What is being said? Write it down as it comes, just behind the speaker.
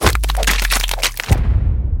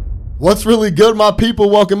What's really good, my people?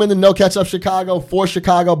 Welcome into No Catch Up Chicago, for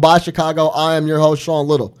Chicago, by Chicago. I am your host, Sean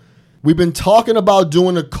Little. We've been talking about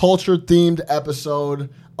doing a culture-themed episode,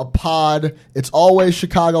 a pod. It's always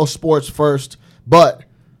Chicago sports first, but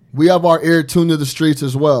we have our ear tuned to the streets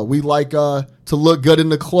as well. We like to look good in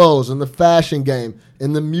the clothes, in the fashion game,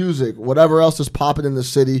 in the music, whatever else is popping in the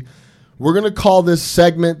city. We're going to call this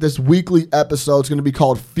segment, this weekly episode, it's going to be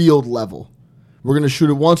called Field Level. We're going to shoot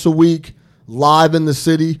it once a week, live in the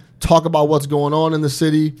city, talk about what's going on in the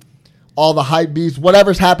city, all the hype beats,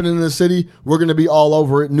 whatever's happening in the city, we're going to be all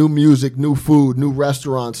over it. New music, new food, new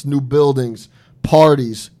restaurants, new buildings,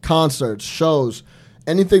 parties, concerts, shows,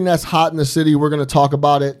 anything that's hot in the city, we're going to talk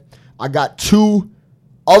about it. I got two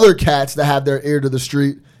other cats that have their ear to the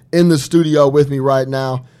street in the studio with me right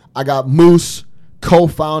now. I got Moose,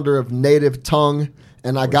 co-founder of Native Tongue,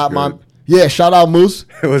 and I got my... Yeah, shout out Moose.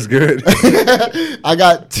 It was good. I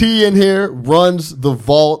got T in here, runs the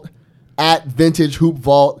vault at Vintage Hoop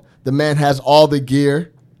Vault. The man has all the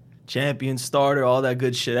gear. Champion, starter, all that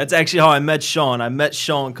good shit. That's actually how I met Sean. I met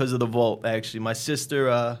Sean because of the vault, actually. My sister,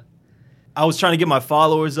 I was trying to get my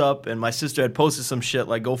followers up, and my sister had posted some shit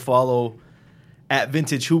like, go follow at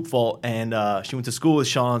Vintage Hoop Vault, and she went to school with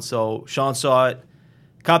Sean, so Sean saw it.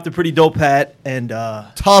 Copped a pretty dope hat, and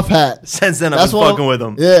tough hat. Since then, I've been fucking with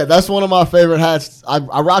him. Yeah, that's one of my favorite hats. I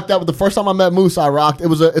rocked that. The first time I met Moose, I rocked.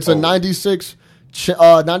 It's a 96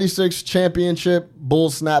 championship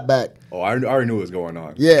bull snapback. Oh, I already knew what was going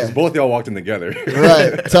on. Yeah, 'cause both of y'all walked in together.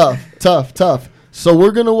 Right, tough. So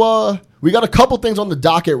we're gonna we got a couple things on the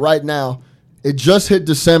docket right now. It just hit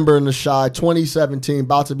December in the Chi, 2017,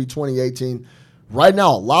 about to be 2018. Right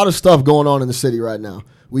now, a lot of stuff going on in the city right now.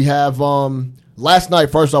 We have last night,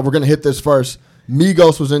 first off, we're going to hit this first.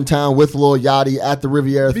 Migos was in town with Lil Yachty at the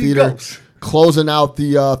Riviera Theater, closing out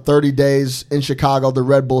the 30 days in Chicago, the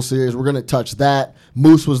Red Bull Series. We're going to touch that.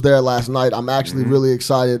 Moose was there last night. I'm actually really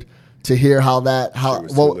excited to hear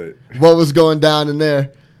what was going down in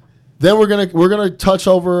there. Then we're gonna touch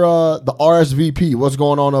over the RSVP, what's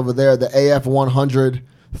going on over there, the AF 100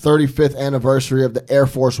 35th anniversary of the Air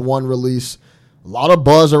Force One release. A lot of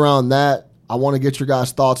buzz around that. I want to get your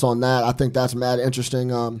guys' thoughts on that. I think that's mad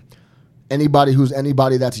interesting. Anybody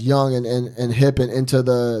that's young and hip and into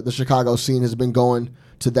the Chicago scene has been going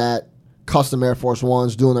to that custom Air Force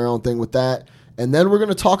Ones, doing their own thing with that. And then we're going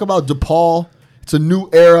to talk about DePaul. It's a new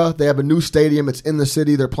era. They have a new stadium. It's in the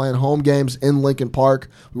city. They're playing home games in Lincoln Park.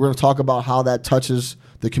 We're going to talk about how that touches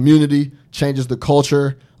the community, changes the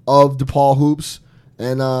culture of DePaul hoops.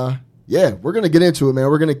 And, we're going to get into it, man.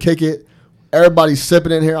 We're going to kick it. Everybody's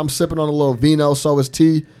sipping in here. I'm sipping on a little vino. So is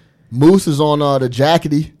T. Moose is on the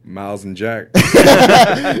jackety. Miles and Jack.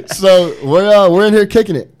 So we're in here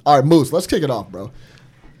kicking it. All right, Moose, let's kick it off, bro.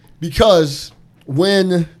 Because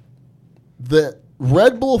when the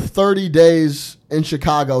Red Bull 30 Days in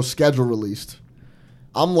Chicago schedule released,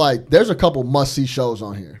 I'm like, there's a couple must-see shows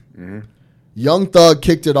on here. Mm-hmm. Young Thug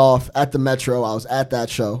kicked it off at the Metro. I was at that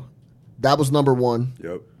show. That was number one.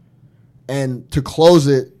 Yep. And to close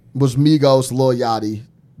it was Migos, Lil Yachty.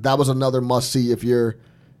 That was another must-see if you're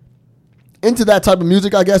into that type of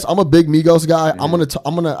music, I guess. I'm a big Migos guy.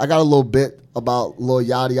 Mm-hmm. I got a little bit about Lil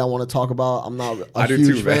Yachty I want to talk about. I'm not a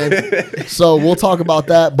huge fan. So we'll talk about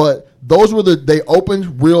that. But those were they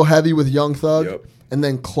opened real heavy with Young Thug and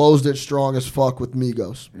then closed it strong as fuck with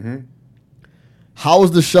Migos. Mm-hmm. How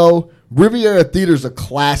was the show? Riviera Theater's a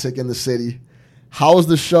classic in the city. How was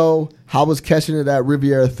the show? How was catching it at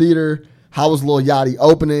Riviera Theater? How was Lil Yachty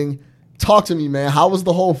opening? Talk to me, man. How was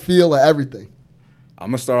the whole feel of everything? I'm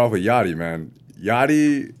going to start off with Yachty, man.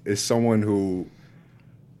 Yachty is someone who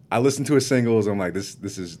I listen to his singles. I'm like, this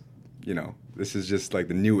is just like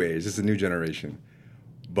the new age. This is a new generation.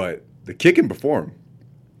 But the kick and perform.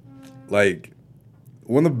 Like,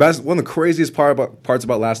 one of the craziest parts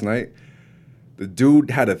about last night, the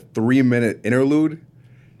dude had a 3-minute interlude.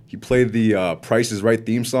 He played the Price is Right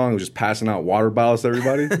theme song. He was just passing out water bottles to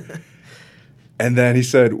everybody. And then he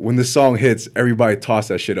said, when the song hits, everybody toss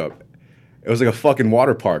that shit up. It was like a fucking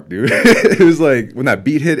water park, dude. It was like when that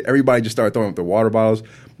beat hit, everybody just started throwing up their water bottles.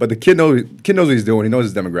 But the kid knows what he's doing. He knows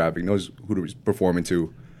his demographic. He knows who he's performing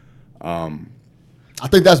to. I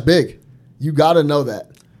think that's big. You got to know that.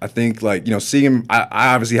 I think, seeing him,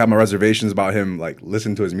 I obviously have my reservations about him,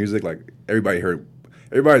 listening to his music. Everybody's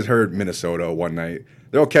heard Minnesota One Night.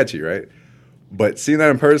 They're all catchy, right? But seeing that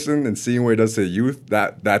in person and seeing what he does to the youth,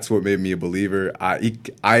 that's what made me a believer. I'm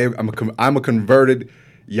a converted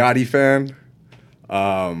Yachty fan.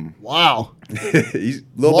 Wow. He's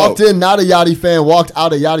walked in, not a Yachty fan, walked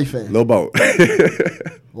out a Yachty fan. Lil Boat.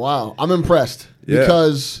 Wow. I'm impressed. Yeah.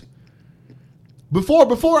 Because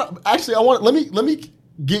before actually let me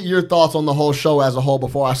get your thoughts on the whole show as a whole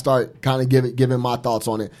before I start kind of giving my thoughts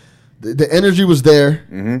on it. The energy was there.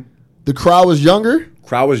 Mm-hmm. The crowd was younger.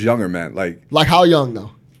 Crowd was younger, man. Like how young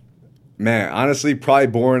though? Man, honestly, probably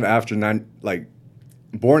born after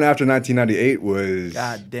 1998 was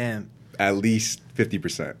God damn. at least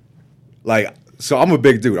 50%. Like, so I'm a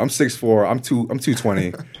big dude. I'm 6'4". I'm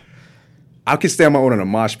 220. I can stand my own in a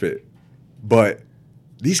mosh pit, but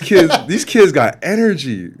these kids got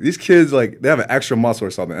energy. These kids, like, they have an extra muscle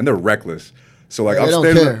or something, and they're reckless. So like, Yeah,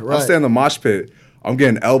 I'm right. standing in the mosh pit. I'm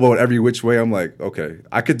getting elbowed every which way. I'm like, okay,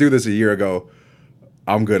 I could do this a year ago.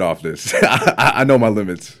 I'm good off this. I know my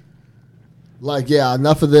limits. Like, yeah,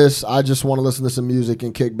 enough of this. I just want to listen to some music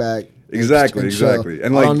and kick back. Exactly.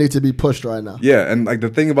 And like, I don't need to be pushed right now. Yeah, and like the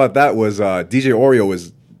thing about that was DJ Oreo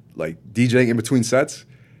was like DJing in between sets,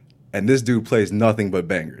 and this dude plays nothing but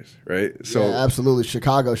bangers, right? So yeah, absolutely,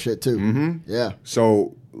 Chicago shit too. Mm-hmm. Yeah.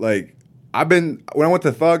 So like when I went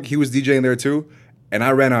to Thug, he was DJing there too, and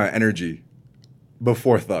I ran out of energy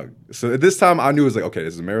before Thug. So at this time, I knew it was like, okay,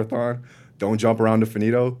 this is a marathon. Don't jump around to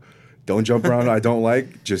Finito. Don't jump around. I don't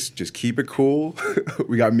like. Just keep it cool.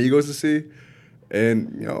 We got Migos to see.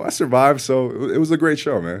 And, you know, I survived, so it was a great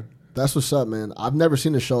show, man. That's what's up, man. I've never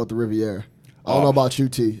seen a show at the Riviera. I don't know about you,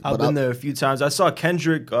 T. I've been there a few times. I saw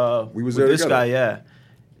Kendrick we was with there this together. guy, yeah.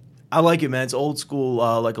 I like it, man. It's old school,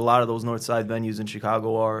 like a lot of those North Side venues in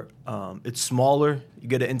Chicago are. It's smaller. You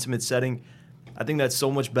get an intimate setting. I think that's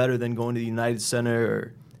so much better than going to the United Center.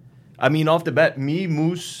 Or, I mean, off the bat, me,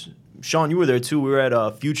 Moose, Sean, you were there too. We were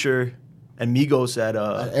at Future and Migos at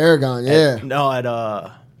Aragon, yeah.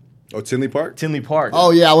 Tinley Park? Tinley Park.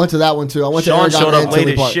 Oh, yeah, I went to that one too. I went Sean to Aragon showed up and late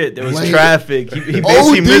Tinley as Park. shit. There was Late. traffic. He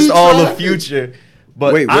basically OD missed all the traffic. Future.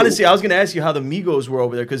 But Wait, honestly, I was going to ask you how the Migos were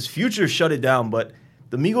over there because Future shut it down. But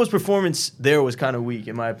the Migos performance there was kind of weak,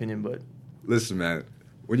 in my opinion. But Listen, man,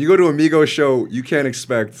 when you go to a Migos show, you can't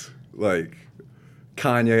expect, like,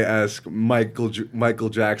 Kanye-esque, Michael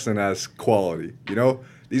Jackson-esque quality, you know?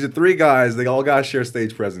 These are three guys. They all got to share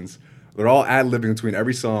stage presence. They're all ad-libbing between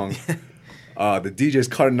every song. The DJ's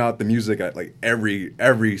cutting out the music at, like, every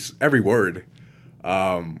word.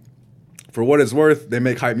 For what it's worth, they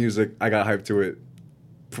make hype music. I got hype to it.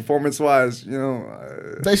 Performance-wise, you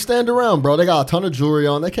know... They stand around, bro. They got a ton of jewelry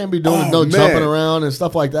on. They can't be doing Oh, man. jumping around and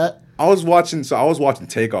stuff like that. I was watching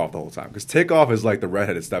Takeoff the whole time because Takeoff is like the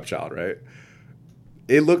redheaded stepchild, right?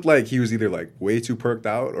 It looked like he was either like way too perked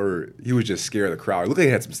out or he was just scared of the crowd. It looked like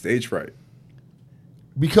he had some stage fright.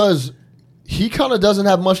 Because he kind of doesn't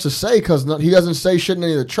have much to say because he doesn't say shit in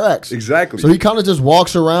any of the tracks. Exactly. So he kind of just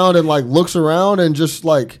walks around and like looks around and just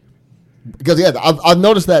like... Because, yeah, I've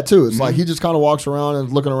noticed that too. It's like he just kind of walks around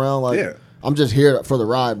and looking around like, Yeah. I'm just here for the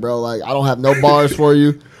ride, bro. Like, I don't have no bars for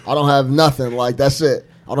you. I don't have nothing. Like, that's it.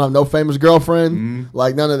 I don't have no famous girlfriend.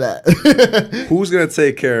 Like, none of that. Who's gonna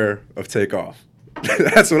take care of Takeoff?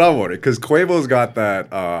 That's what I'm wondering because Quavo's got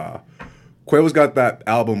that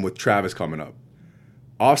album with Travis coming up.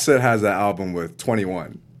 Offset has that album with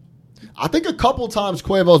 21. I think a couple times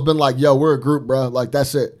Quavo's been like, yo, we're a group, bro. Like,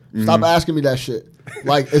 that's it. Stop asking me that shit.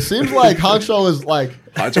 Like, it seems like Honcho is like...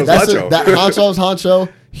 Honcho's that's Honcho. Honcho's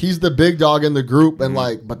Honcho. He's the big dog in the group, and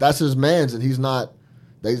like, but that's his man's, and he's not...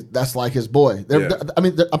 That's like his boy.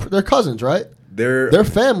 They're cousins, right? They're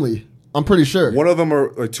family. I'm pretty sure. One of them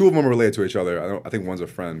two of them are related to each other. I think one's a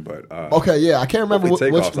friend, but Okay, yeah, I can't remember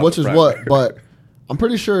hopefully Takeoff's not which the is friend. what, but I'm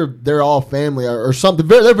pretty sure they're all family or something.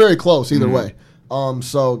 They're very close either way.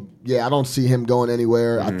 So yeah, I don't see him going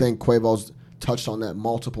anywhere. I think Quavo's touched on that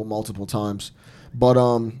multiple times. But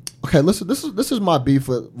okay, listen, this is my beef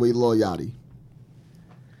with Lil Yachty.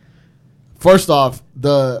 First off,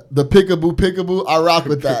 the Peekaboo, I rock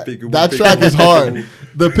with that. Peekaboo, That track peekaboo. is hard.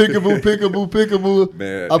 The Peekaboo.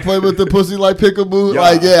 Man. I play with the pussy like Peekaboo. Yeah.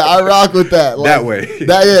 Like, yeah, I rock with that. Like, That way.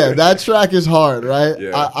 That track is hard, right?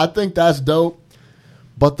 Yeah. I think that's dope.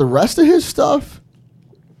 But the rest of his stuff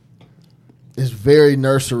is very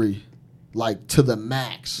nursery, like to the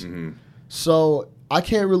max. So I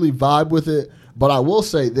can't really vibe with it. But I will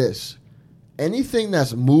say this. Anything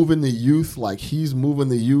that's moving the youth, like he's moving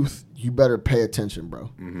the youth, you better pay attention, bro.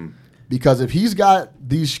 Because if he's got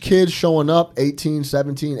these kids showing up, 18,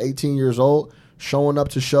 17, 18 years old, showing up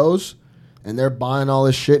to shows, and they're buying all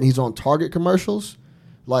this shit, and he's on Target commercials,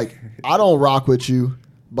 like, I don't rock with you,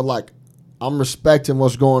 but, like, I'm respecting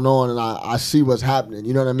what's going on, and I see what's happening.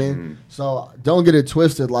 You know what I mean? So don't get it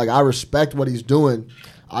twisted. Like, I respect what he's doing.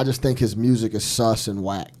 I just think his music is sus and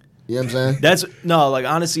whack. You know what I'm saying?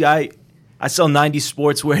 Honestly, I sell 90s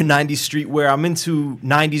sportswear, 90s streetwear. I'm into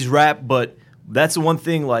 90s rap, but that's the one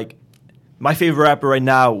thing, like, my favorite rapper right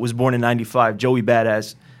now was born in 95, Joey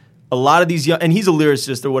Badass. a lot of these young, and he's a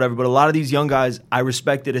lyricist or whatever, but a lot of these young guys I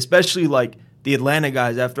respected, especially like the Atlanta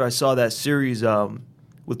guys. After I saw that series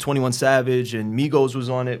with 21 Savage and Migos was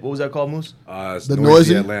on it. What was that called, Moose? The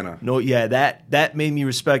Noisy Atlanta. No, yeah, that made me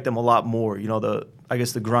respect them a lot more. You know, the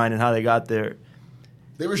grind and how they got there.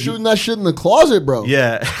 They were shooting that shit in the closet, bro.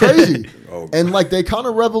 Yeah. Crazy. Oh. And, like, they kind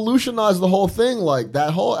of revolutionized the whole thing. Like,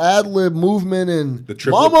 that whole ad-lib movement and The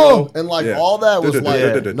triple Mama flow. and, like, Yeah. all that was,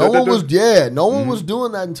 like, no one was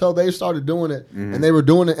doing that until they started doing it. And they were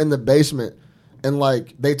doing it in the basement. And,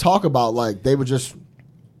 like, they talk about, like, they would just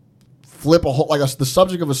flip a whole, like, the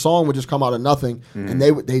subject of a song would just come out of nothing. And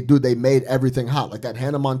they made everything hot. Like that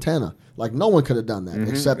Hannah Montana. Like, no one could have done that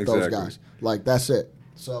except those guys. Like, that's it.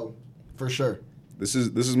 So, for sure. This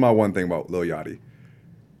is my one thing about Lil Yachty.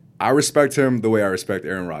 I respect him the way I respect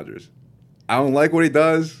Aaron Rodgers. I don't like what he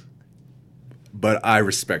does, but I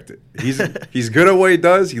respect it. He's good at what he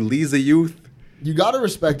does. He leads the youth. You got to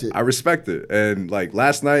respect it. I respect it. And like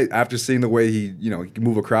last night, after seeing the way he can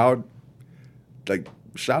move a crowd, like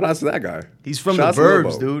shout out to that guy. He's from Shout the out to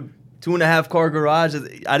Lil burbs, Bo. dude. 2.5 car garage.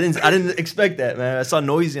 I didn't expect that, man. I saw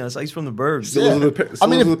Noisy and I was like, he's from the burbs. Still Yeah. lives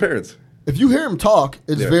with the parents. If you hear him talk,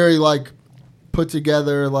 it's Yeah. very like put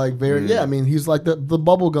together, like very I mean, he's like the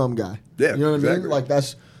bubblegum guy. Yeah, you know what I exactly. mean? Like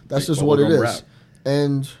that's Like just what it bubblegum is. rap.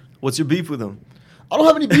 And What's your beef with him? I don't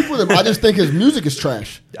have any beef with him. I just think his music is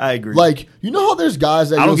trash. I agree. Like, you know how there's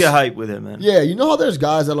guys that I don't you'll get hype with him, man. Yeah, you know how there's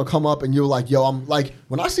guys that'll come up and you're like, yo, I'm like,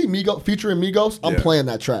 when I see Migos featuring Migos, I'm Yeah. playing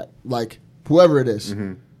that track. Like, whoever it is,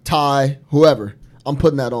 Ty, whoever, I'm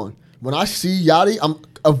putting that on. When I see Yachty, I'm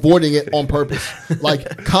avoiding it on purpose. Like,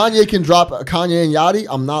 Kanye can drop Kanye and Yachty,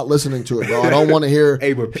 I'm not listening to it, bro. I don't want to hear.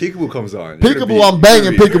 Hey, but Peekaboo comes on. You're gonna Peekaboo, be- I'm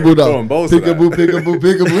banging you're gonna be Peekaboo though. throwing bows to that.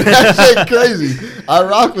 Peekaboo. That shit crazy. I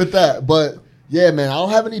rock with that. But yeah, man, I don't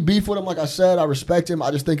have any beef with him. Like I said, I respect him. I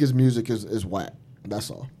just think his music is whack. That's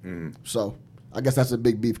all. So I guess that's a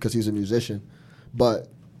big beef because he's a musician. But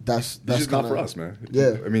that's He's just not kinda- for us, man.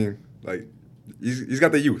 Yeah. I mean, like, he's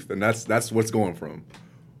got the youth, and that's what's going for him.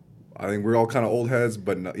 I think we're all kind of old heads,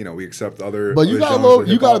 but we accept other. But you other got a genres little, of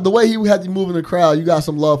you got hip-hop. the way he had you move in the crowd. You got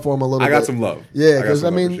some love for him a little. I bit. got some love. Yeah, got because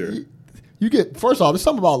some I love mean, for sure. you get first off, there's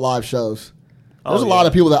something about live shows. There's Oh, a lot yeah.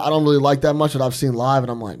 of people that I don't really like that much that I've seen live,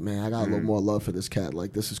 and I'm like, man, I got a Mm-hmm. little more love for this cat.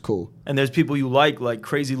 Like, this is cool. And there's people you like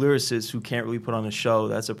crazy lyricists who can't really put on a show.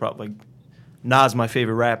 That's a problem. Like Nas, my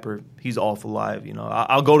favorite rapper, he's awful live. You know,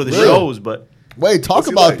 I'll go to the Really? shows, but Wait, talk What's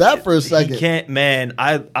he about like? that for a second. he can't. Man,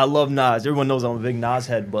 I love Nas. Everyone knows I'm a big Nas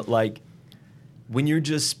head, but like when you're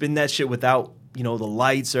just spin that shit without the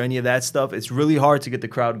lights or any of that stuff, it's really hard to get the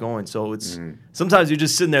crowd going. So it's sometimes you're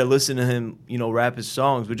just sitting there listening to him, rap his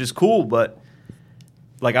songs, which is cool, but.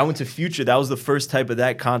 Like, I went to Future. That was the first type of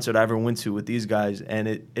that concert I ever went to with these guys. And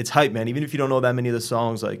it's hype, man. Even if you don't know that many of the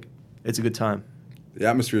songs, like, it's a good time. The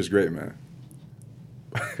atmosphere is great, man.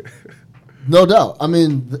 No doubt. I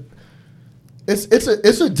mean,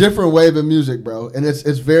 it's a different wave of music, bro, and it's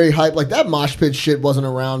very hype. Like that mosh pit shit wasn't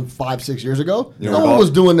around 5-6 years ago. You know, No with one all- was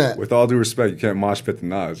doing that. With all due respect, you can't mosh pit the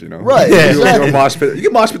Nas, Right, You exactly.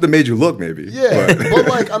 can mosh pit that made you look, maybe. Yeah, but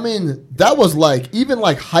like I mean, that was like even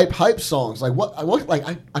like hype songs. Like what like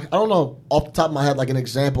I don't know off the top of my head like an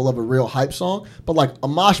example of a real hype song, but like a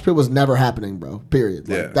mosh pit was never happening, bro. Period.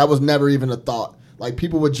 Like, Yeah. that was never even a thought. Like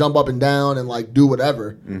people would jump up and down and like do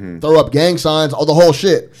whatever, throw up gang signs, all the whole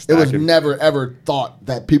shit. It was Stacking. never ever thought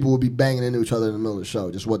that people would be banging into each other in the middle of the show.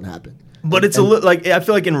 It just wouldn't happen. But it's a little like I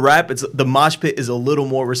feel like in rap, it's the mosh pit is a little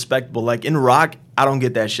more respectable. Like in rock, I don't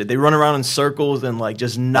get that shit. They run around in circles and like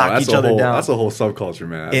just knock each other down. That's a whole subculture,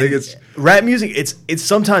 man. I And think it's rap music. It's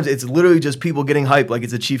sometimes it's literally just people getting hyped, like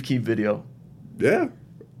it's a Chief Keef video. yeah.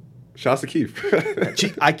 Shouts to Keith.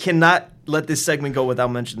 I cannot let this segment go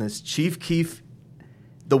without mentioning this. Chief Keef.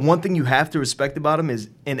 The one thing you have to respect about him is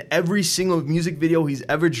in every single music video he's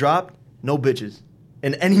ever dropped, no bitches.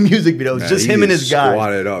 In any music video, it's Man, just he him and is his guys.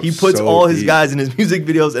 squatted up He puts so all his deep. guys in his music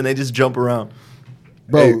videos and they just jump around.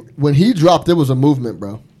 Bro, Hey. when he dropped, it was a movement,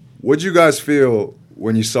 bro. What'd you guys feel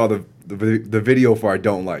when you saw the video for I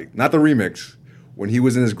Don't Like? Not the remix. When he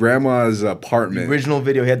was in his grandma's apartment. Original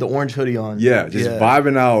video, he had the orange hoodie on. Yeah, just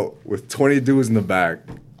vibing out with 20 dudes in the back.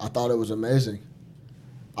 I thought it was amazing.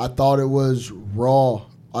 I thought it was raw.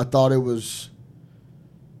 I thought it was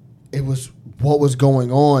what was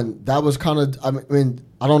going on. That was kind of. I mean,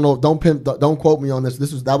 I don't know. Don't quote me on this.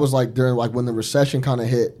 That was like during like when the recession kind of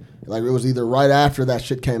hit. Like it was either right after that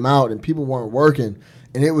shit came out and people weren't working,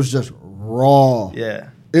 and it was just raw. Yeah.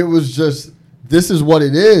 It was just. This is what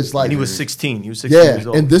it is. Like And he was 16. He was 16 years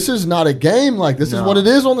old. and this is not a game. Like this is No. what it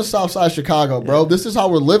is on the South Side of Chicago, bro. This is how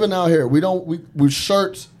we're living out here. We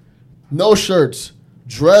shirts, no shirts,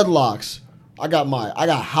 dreadlocks. I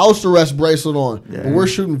got house arrest bracelet on, Yeah. but we're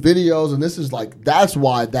shooting videos, and this is like that's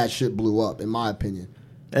why that shit blew up, in my opinion.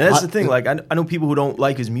 And that's the thing. Like I know people who don't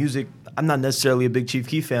like his music. I'm not necessarily a big Chief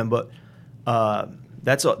Keef fan, but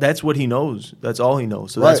that's what he knows. That's all he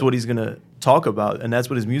knows. So that's Right. what he's gonna talk about, and that's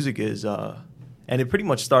what his music is. And it pretty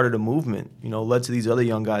much started a movement. Led to these other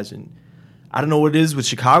young guys. And I don't know what it is with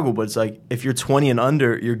Chicago, but it's like if you're 20 and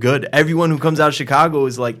under, you're good. Everyone who comes out of Chicago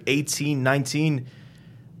is like 18, 19.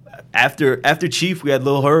 After Chief, we had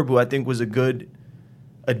Lil Herb, who I think was a good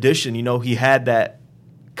addition. He had that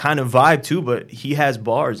kind of vibe too, but he has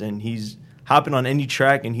bars and he's hopping on any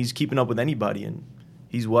track and he's keeping up with anybody. And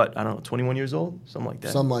he's what, I don't know, 21 years old, something like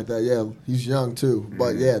that. Something like that. Yeah, he's young too.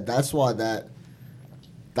 But yeah, that's why that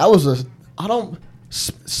was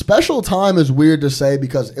special time is weird to say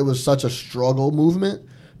because it was such a struggle movement,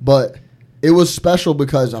 but it was special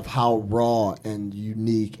because of how raw and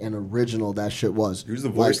unique and original that shit was. He was the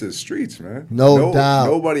voice of the streets, man. No doubt.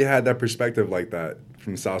 Nobody had that perspective like that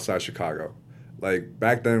from Southside Chicago. Like,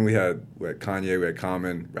 back then we had Kanye, we had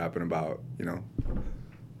Common rapping about,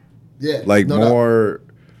 Yeah, like no doubt. more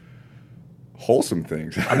wholesome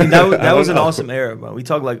things. I mean, that was an awesome era, bro. We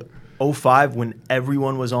talk like 05 when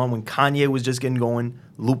everyone was on, when Kanye was just getting going,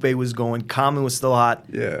 Lupe was going, Common was still hot.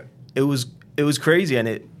 Yeah. It was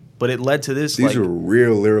crazy, but it led to this. These are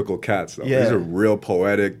real lyrical cats, though. Yeah. These are real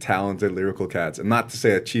poetic, talented, lyrical cats. And not to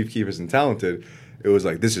say that Chief Keef isn't talented. It was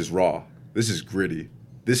like, this is raw. This is gritty.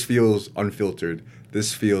 This feels unfiltered.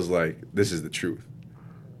 This feels like this is the truth.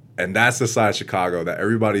 And that's the side of Chicago that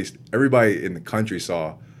everybody in the country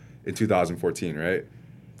saw in 2014, right?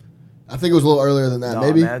 I think it was a little earlier than that. No,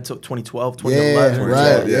 maybe. man, it took 2012, 2011.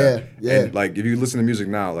 Yeah, right. Yeah. And like, if you listen to music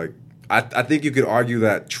now, like, I think you could argue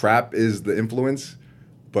that trap is the influence,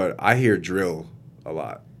 but I hear drill a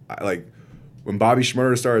lot. Like, when Bobby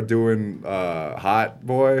Shmurda started doing Hot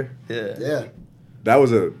Boy, Yeah. that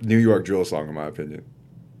was a New York drill song, in my opinion.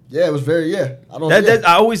 Yeah, it was very, I don't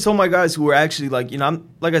I always told my guys who were actually like,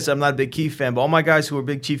 like I said, I'm not a big Keef fan, but all my guys who were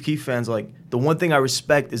big Chief Keef fans, like, the one thing I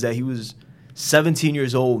respect is that he was 17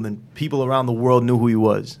 years old and people around the world knew who he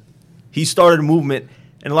was. He started a movement,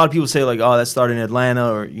 and a lot of people say, like, oh, that started in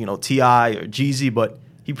Atlanta or, T.I. or Jeezy, but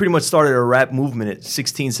he pretty much started a rap movement at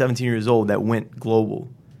 16, 17 years old that went global.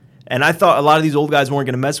 And I thought a lot of these old guys weren't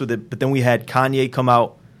going to mess with it, but then we had Kanye come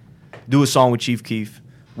out, do a song with Chief Keef.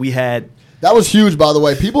 We had... That was huge, by the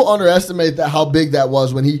way. People underestimate how big that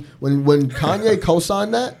was when Kanye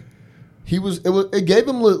co-signed that. It gave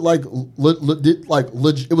him it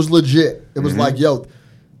was legit. It was like, yo,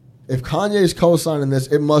 if Kanye's co-signing this,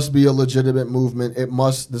 it must be a legitimate movement. It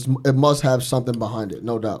must have something behind it,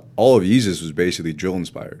 no doubt. All of Yeezus was basically drill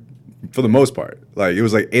inspired, for the most part. Like, it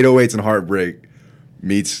was like 808s and Heartbreak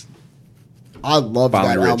meets. I loved that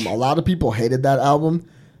Finally album. Rich. A lot of people hated that album.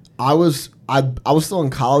 I was still in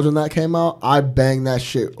college when that came out. I banged that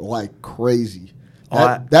shit like crazy.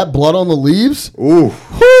 That Blood on the Leaves. Ooh.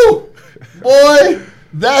 Whew, boy,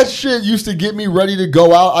 that shit used to get me ready to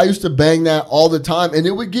go out. I used to bang that all the time, and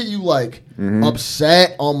it would get you like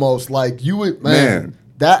upset almost. Like you would, man.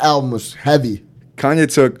 That album was heavy.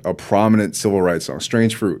 Kanye took a prominent civil rights song,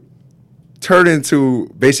 Strange Fruit, turned it into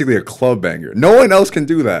basically a club banger. No one else can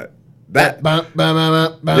do that. Yeah.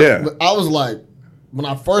 I was like, when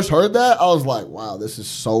I first heard that, I was like, wow, this is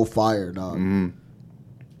so fire, dog.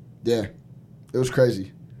 Yeah, it was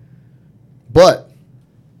crazy. But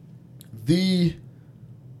the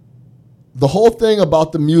whole thing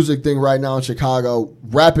about the music thing right now in Chicago,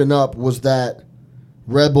 wrapping up, was that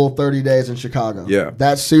Red Bull 30 Days in Chicago. Yeah.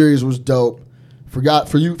 That series was dope. For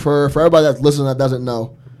everybody that's listening that doesn't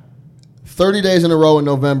know, 30 days in a row in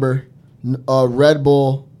November, Red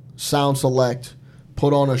Bull Sound Select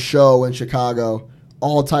put on a show in Chicago.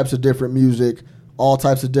 All types of different music, all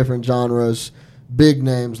types of different genres, big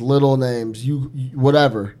names, little names,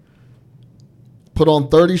 whatever. Put on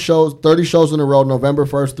 30 shows in a row, November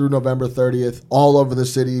 1st through November 30th, all over the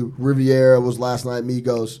city. Riviera was last night,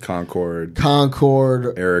 Migos. Concord,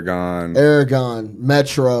 Aragon,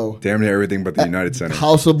 Metro. Damn near everything but the United Center.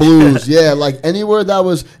 House of Blues, yeah, like anywhere that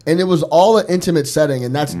was, and it was all an intimate setting,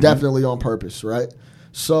 and that's definitely on purpose, right?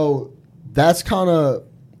 So that's kind of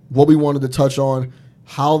what we wanted to touch on,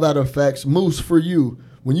 how that affects Moose for you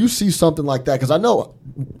when you see something like that. Because I know,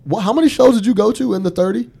 how many shows did you go to in the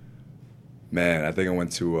 30? Man, I think I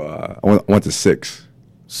went to I went to 6.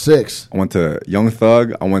 6. I went to Young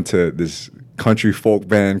Thug. I went to this country folk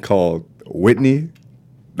band called Whitney.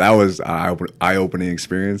 That was an eye-opening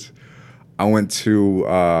experience. I went to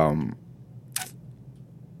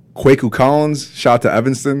Kwaku Collins. Shout out to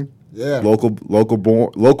Evanston. Yeah. Local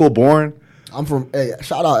born. I'm from. Hey,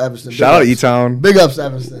 shout out Evanston. Shout out Big ups. E-Town. Big ups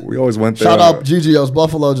Evanston. We always went there. Shout out GGO's,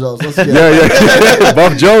 Buffalo Joe's. Let's get it. Yeah.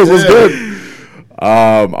 Buff Joe's was good.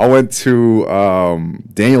 I went to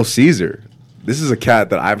Daniel Caesar. This is a cat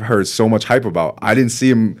that I've heard so much hype about. I didn't see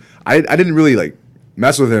him. I didn't really like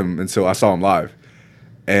mess with him until I saw him live.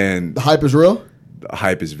 And The hype is real. the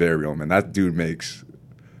hype is very real, man. That dude makes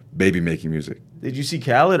baby making music. Did you see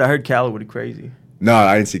Khaled? I heard Khaled would be crazy. No,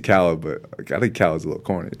 I didn't see Khaled, but I think Khaled's a little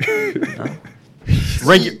corny.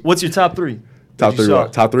 What's your top three? Top that you three. saw?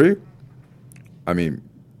 What? Top three? I mean,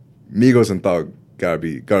 Migos and Thug gotta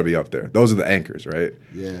be up there. Those are the anchors, right?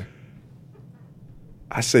 Yeah.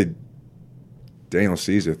 I say Daniel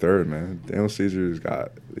Caesar third, man. Daniel Caesar's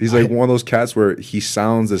got. He's like one of those cats where he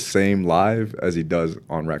sounds the same live as he does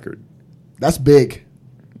on record. That's big.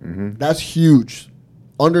 Mm-hmm. That's huge.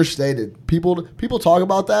 Understated. People talk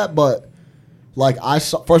about that, but like I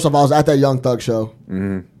saw. First off, I was at that Young Thug show.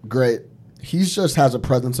 Mm-hmm. Great. He just has a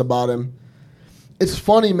presence about him. It's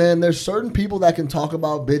funny, man. There's certain people that can talk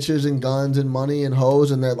about bitches and guns and money and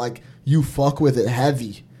hoes, and they're like, you fuck with it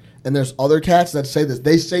heavy. And there's other cats that say this.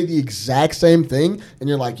 They say the exact same thing, and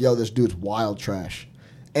you're like, yo, this dude's wild trash.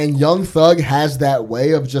 And Young Thug has that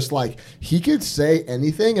way of just like, he could say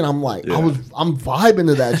anything, and I'm like, Yeah. I'm vibing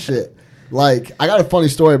to that shit. Like, I got a funny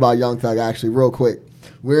story about Young Thug, actually, real quick.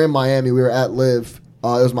 We were in Miami. We were at Live. It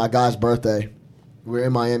was my guy's birthday. We were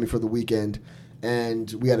in Miami for the weekend,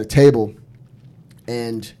 and we had a table.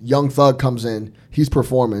 And Young Thug comes in. He's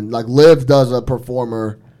performing. Like, Liv does a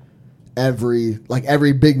performer every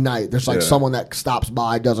big night. There's like Yeah. someone that stops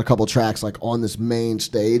by, does a couple tracks like on this main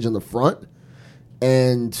stage in the front.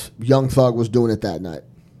 And Young Thug was doing it that night.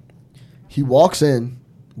 He walks in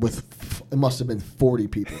with, it must have been 40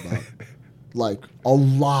 people, dog. Like a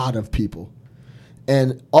lot of people.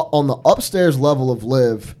 And on the upstairs level of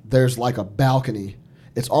Live, there's like a balcony.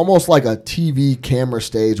 It's almost like a TV camera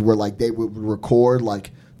stage where like they would record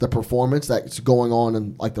like the performance that's going on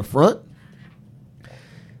in like the front.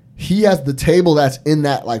 He has the table that's in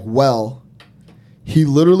that like well. He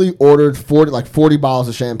literally ordered 40 bottles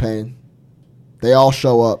of champagne. They all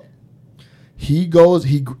show up. He goes.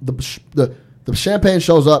 The champagne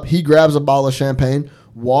shows up. He grabs a bottle of champagne,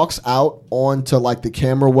 walks out onto like the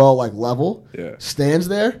camera well like level. Yeah. Stands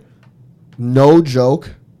there. No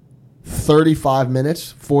joke. 35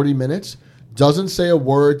 minutes, 40 minutes. Doesn't say a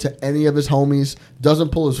word to any of his homies.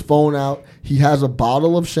 Doesn't pull his phone out. He has a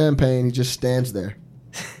bottle of champagne. He just stands there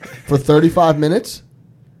for 35 minutes.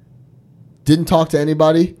 Didn't talk to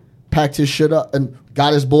anybody. Packed his shit up and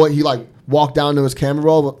got his boy. He like walked down to his camera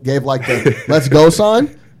roll, gave like the let's go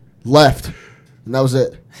sign, left. And that was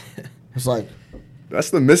it. It's like, That's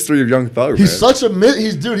the mystery of Young Thug, he's man. such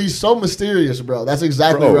a he's so mysterious, bro. That's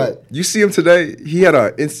exactly Bro, right. You see him today. He had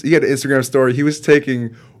an Instagram story. He was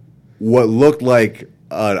taking what looked like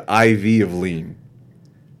an IV of lean.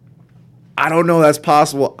 I don't know. That's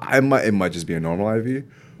possible. It might just be a normal IV.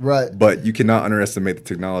 Right. But you cannot underestimate the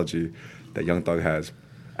technology that Young Thug has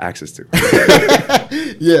access to.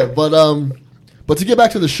 Yeah, but to get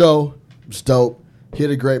back to the show, it was dope. He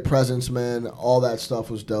had a great presence, man. All that stuff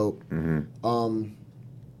was dope. Mm-hmm.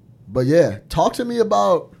 But yeah, talk to me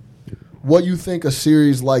about what you think a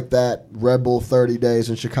series like that, Red Bull 30 Days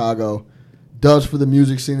in Chicago, does for the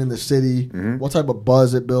music scene in the city. Mm-hmm. What type of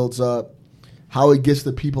buzz it builds up, how it gets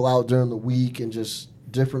the people out during the week, and just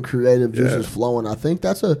different creative juices flowing. I think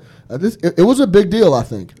that's it was a big deal, I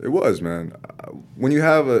think. It was, man. When you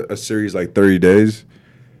have a series like 30 Days,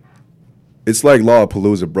 it's like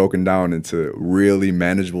Lollapalooza broken down into really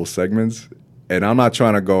manageable segments. And I'm not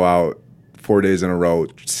trying to go out 4 days in a row,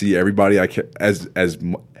 see everybody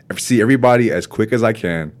see everybody as quick as I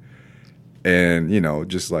can, and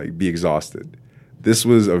just like be exhausted. This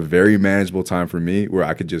was a very manageable time for me where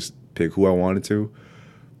I could just pick who I wanted to.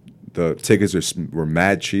 The tickets were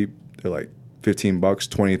mad cheap. They're like $15,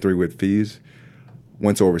 23 with fees.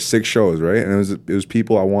 Went to over 6 shows, right? And it was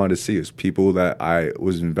people I wanted to see. It was people that I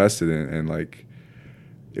was invested in, and like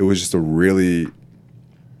it was just a really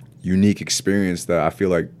unique experience that I feel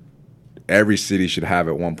like every city should have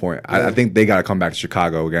at one point. Yeah. I think they got to come back to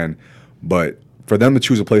Chicago again, but for them to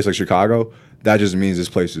choose a place like Chicago, that just means this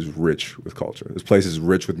place is rich with culture. This place is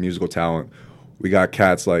rich with musical talent. We got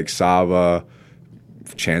cats like Sava,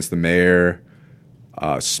 Chance the Mayor,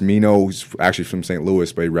 Smino, who's actually from St.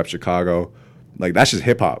 Louis, but he reps Chicago. Like, that's just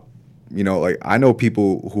hip hop. Like, I know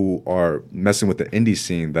people who are messing with the indie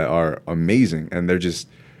scene that are amazing, and there's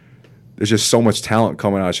just so much talent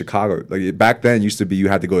coming out of Chicago. Like, back then, it used to be you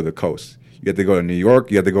had to go to the coast. You had to go to New York.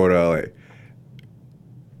 You had to go to LA.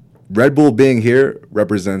 Red Bull being here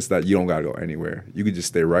represents that you don't got to go anywhere. You could just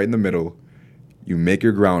stay right in the middle. You make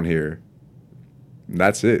your ground here,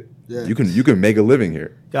 That's it. Yeah. You can make a living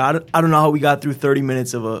here. Yeah, I don't know how we got through 30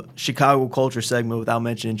 minutes of a Chicago culture segment without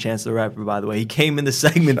mentioning Chance the Rapper, by the way. He came in the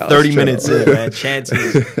segment 30 minutes in, man. Chance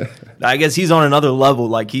is, I guess he's on another level.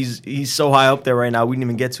 Like, he's so high up there right now, we didn't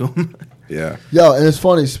even get to him. Yeah. Yo, and it's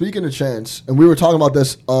funny, speaking of Chance, and we were talking about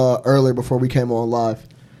this earlier before we came on live.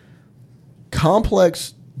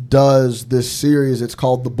 Complex does this series, it's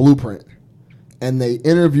called The Blueprint. And they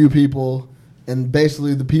interview people, and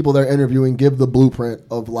basically the people they're interviewing give the blueprint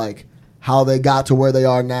of, like, how they got to where they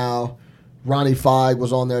are now. Ronnie Feig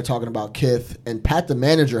was on there talking about Kith, and Pat the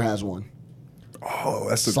Manager has one. Oh,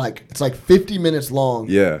 It's like 50 minutes long.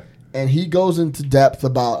 Yeah. And he goes into depth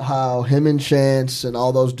about how him and Chance and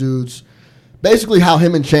all those dudes, basically how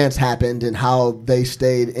him and Chance happened and how they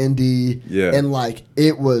stayed indie. Yeah. And, like,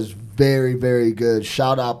 it was very, very good.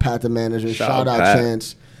 Shout out Pat the Manager. Shout out Pat.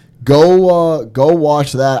 Chance. Go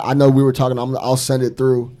watch that. I know we were talking. I'll send it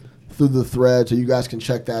through the thread so you guys can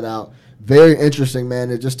check that out. Very interesting,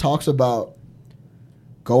 man. It just talks about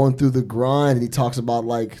going through the grind. And he talks about,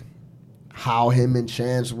 like, how him and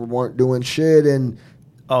Chance weren't doing shit and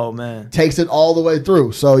Oh, man. takes it all the way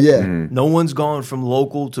through. So, yeah. No one's gone from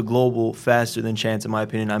local to global faster than Chance, in my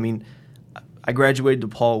opinion. I mean, I graduated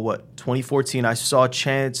DePaul, 2014. I saw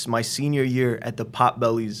Chance my senior year at the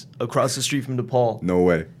Potbellies across the street from DePaul. No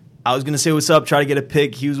way. I was going to say what's up, try to get a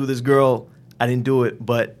pic. He was with his girl. I didn't do it.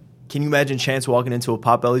 But can you imagine Chance walking into a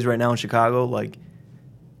Potbellies right now in Chicago? Like,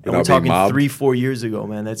 and we're Without being talking mobbed? 3-4 years ago,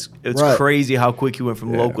 man. It's Right. crazy how quick he went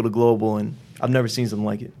from Yeah. local to global, and I've never seen something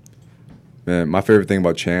like it. Man, my favorite thing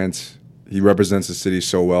about Chance, he represents the city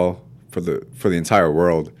so well for the entire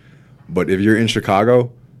world. But if you're in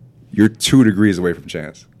Chicago, you're 2 degrees away from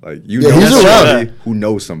Chance. Like, you Yeah, know he's somebody around. who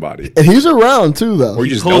knows somebody. And he's around, too, though. Or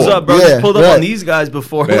you just Pulls know up, him. bro. Yeah, Just pulled up right. on these guys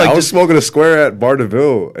before. Man, like, I was just smoking a square at Bar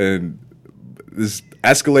DeVille, and this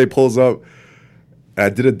Escalade pulls up. And I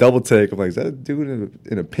did a double take. I'm like, is that a dude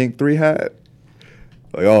in a pink 3 hat?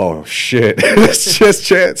 Like, oh, shit. It's just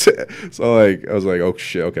Chance. So, like, I was like, oh,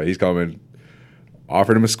 shit. Okay, he's coming.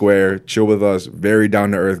 Offered him a square. Chill with us. Very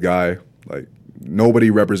down-to-earth guy. Like, nobody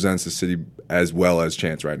represents the city as well as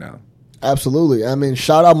Chance right now. Absolutely. I mean,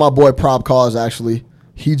 shout out my boy Prop Cause, actually.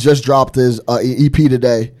 He just dropped his EP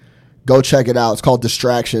today. Go check it out. It's called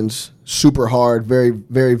Distractions. Super hard. Very,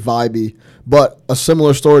 very vibey. But a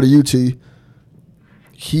similar story to UT.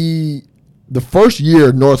 The first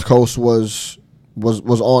year North Coast was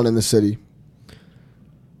on in the city,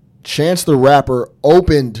 Chance the Rapper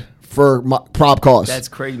opened for Prop Cause. that's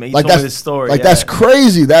crazy, man. You Like, told me that's this story. Like, yeah. that's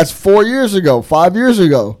crazy. That's 4 years ago, 5 years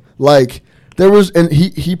ago. Like, there was, and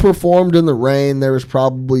he performed in the rain. There was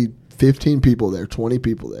probably 15 people there, 20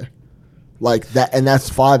 people there. Like that, and that's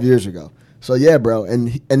 5 years ago. So yeah, bro.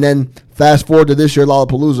 And then fast forward to this year,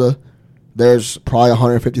 Lollapalooza. There's probably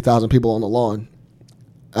 150,000 people on the lawn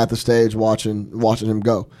at the stage watching him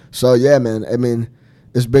go. So yeah, man. I mean,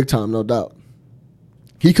 it's big time, no doubt.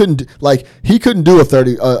 He couldn't do a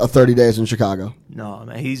 30 days in Chicago. No,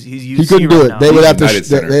 man. He's He couldn't do right it. now. They would have to. United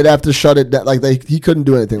Center. They'd have to shut it down. Like he couldn't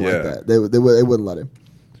do anything Yeah. like that. They wouldn't let him.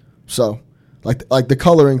 So, like the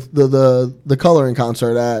coloring the coloring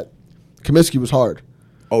concert at Comiskey was hard.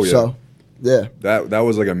 Oh, yeah. So, yeah. That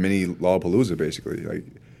was like a mini Lollapalooza, basically. Like,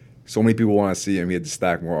 so many people want to see him. He had to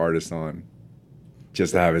stack more artists on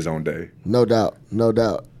just to have his own day. No doubt. No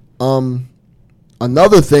doubt.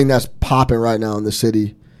 Another thing that's popping right now in the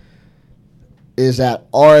city is at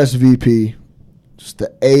RSVP, just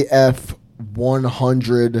the AF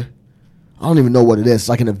 100. I don't even know what it is. It's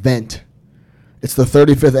like an event. It's the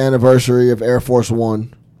 35th anniversary of Air Force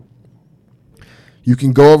One. You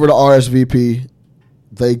can go over to RSVP.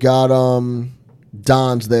 They got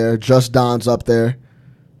Don's there, just Don's up there.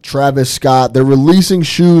 Travis Scott. They're releasing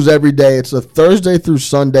shoes every day. It's a Thursday through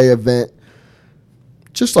Sunday event.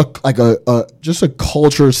 Just a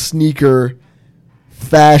culture, sneaker,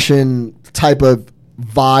 fashion type of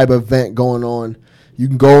vibe event going on. You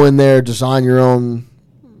can go in there, design your own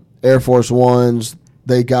Air Force Ones.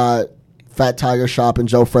 They got Fat Tiger Shop and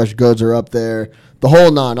Joe Fresh Goods are up there. The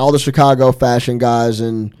whole nine. All the Chicago fashion guys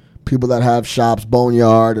and people that have shops,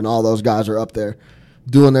 Boneyard, and all those guys are up there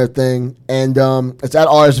doing their thing. And it's at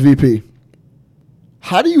RSVP.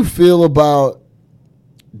 How do you feel about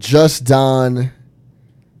Just Don,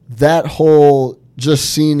 that whole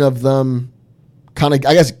just scene of them kind of,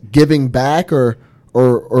 I guess, giving back, or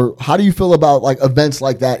how do you feel about like events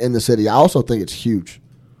like that in the city? I also think it's huge.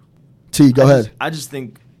 T, go ahead. I just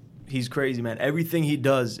think he's crazy, man. Everything he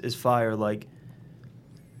does is fire. Like,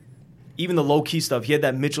 even the low key stuff. He had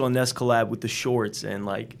that Mitchell and Ness collab with the shorts and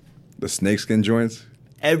like The snakeskin joints.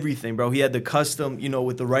 everything, bro. He had the custom,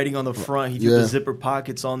 with the writing on the front. He did Yeah. the zipper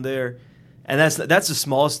pockets on there. And that's the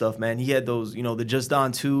small stuff, man. He had those, the Just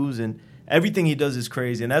Don 2s, and everything he does is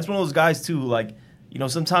crazy. And that's one of those guys, too, like,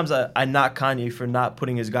 sometimes I knock Kanye for not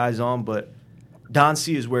putting his guys on, but Don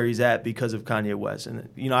C is where he's at because of Kanye West. And,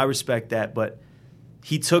 I respect that, but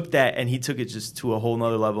he took that and he took it just to a whole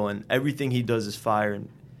nother level, and everything he does is fire, and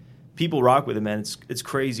people rock with him, man. It's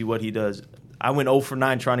crazy what he does. I went 0 for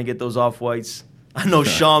 9 trying to get those Off-Whites. I know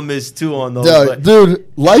Sean missed 2 on those.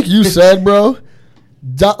 Dude, like you said, bro,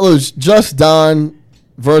 Just Don,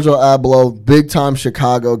 Virgil Abloh, big-time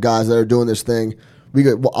Chicago guys that are doing this thing.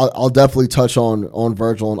 I'll definitely touch on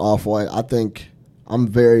Virgil and Off-White. I think I'm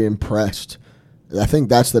very impressed. I think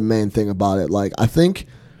that's the main thing about it. Like, I think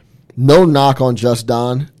no knock on Just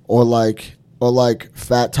Don or like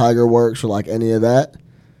Fat Tiger Works or like any of that,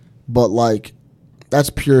 but like that's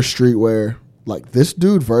pure streetwear. Like this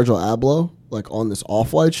dude Virgil Abloh, like on this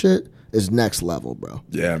Off-White shit, is next level, bro.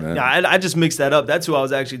 Yeah, man. Yeah, I just mixed that up. That's who I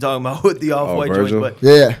was actually talking about with the Off-White joint. But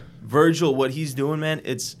yeah, Virgil, what he's doing, man,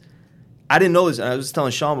 I didn't know this. I was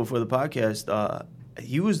telling Sean before the podcast.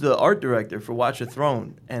 He was the art director for Watch the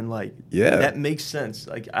Throne, and like, that makes sense.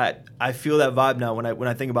 Like, I feel that vibe now when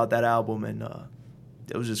I think about that album, and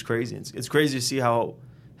it was just crazy. It's crazy to see how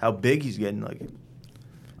big he's getting. Like,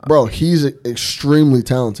 bro, he's extremely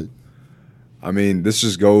talented. I mean, this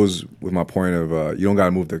just goes with my point of you don't got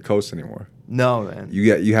to move to the coast anymore. No, man.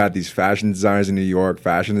 You had these fashion designers in New York,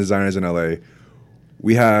 fashion designers in LA.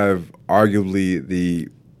 We have arguably the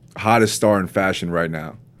hottest star in fashion right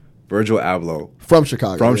now, Virgil Abloh. From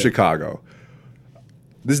Chicago. Chicago.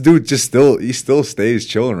 This dude he still stays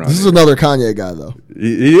chilling around. This is another Kanye guy, though.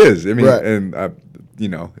 He is. I mean, right. And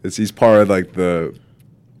he's part of like the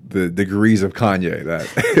degrees of Kanye that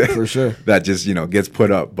for sure that just gets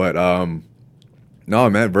put up. But no,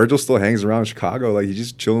 man, Virgil still hangs around Chicago. Like he's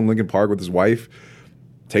just chilling in Lincoln Park with his wife.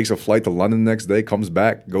 Takes a flight to London the next day. Comes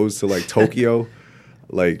back. Goes to like Tokyo.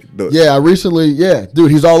 Dude,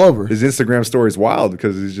 he's all over. His Instagram story is wild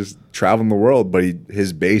because he's just traveling the world, but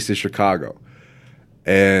his base is Chicago.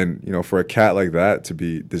 And, for a cat like that to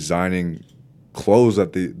be designing clothes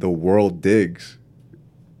that the world digs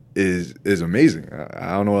is amazing.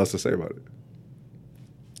 I don't know what else to say about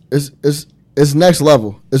it. It's next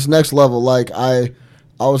level. It's next level. Like I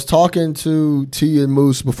was talking to T and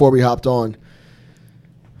Moose before we hopped on.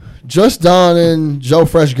 Just Don and Joe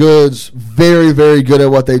Fresh Goods, very, very good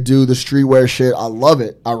at what they do. The streetwear shit, I love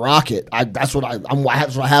it. I rock it. That's what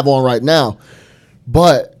I have on right now.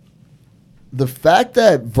 But the fact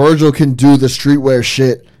that Virgil can do the streetwear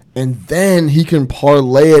shit and then he can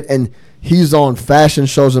parlay it, and he's on fashion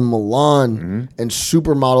shows in Milan, and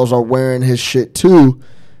supermodels are wearing his shit too,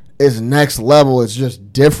 is next level. It's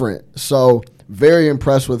just different. So very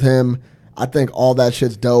impressed with him. I think all that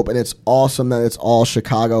shit's dope, and it's awesome that it's all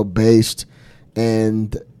Chicago-based,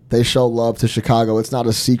 and they show love to Chicago. It's not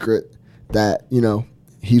a secret that,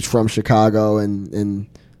 he's from Chicago, and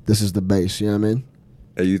this is the base, you know what I mean?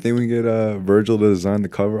 Hey, you think we can get Virgil to design the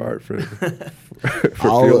cover art for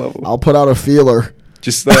Field Level? I'll put out a feeler.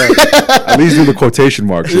 Just at least do the quotation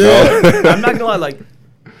marks, you know? I'm not going to lie, like,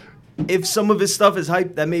 if some of his stuff is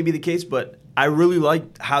hype, that may be the case, but I really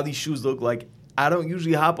like how these shoes look like. I don't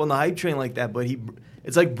usually hop on the hype train like that, but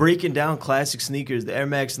it's like breaking down classic sneakers, the Air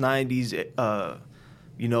Max 90s,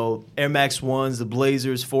 Air Max 1s, the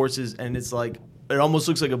Blazers, Forces, and it's like it almost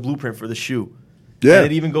looks like a blueprint for the shoe. Yeah. And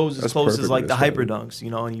it even goes as close as like the Hyper Dunks,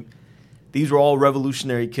 and these were all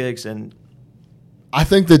revolutionary kicks. And I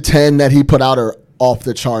think the 10 that he put out are off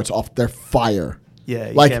the charts, they're fire. Yeah,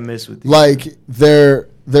 you can't miss with these. Like they're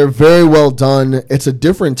very well done. It's a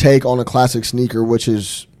different take on a classic sneaker, which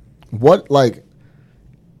is what like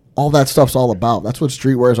all that stuff's all about. That's what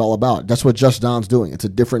streetwear is all about. That's what Just Don's doing. It's a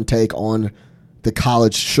different take on the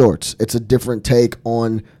college shorts. It's a different take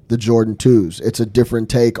on the Jordan 2s. It's a different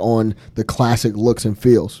take on the classic looks and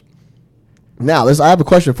feels. Now, I have a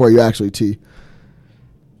question for you, actually, T.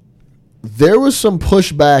 There was some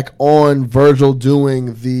pushback on Virgil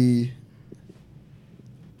doing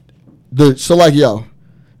so like, yo,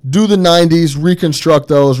 do the 90s, reconstruct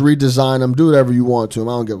those, redesign them, do whatever you want to them.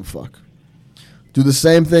 I don't give a fuck. Do the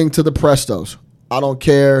same thing to the Prestos. I don't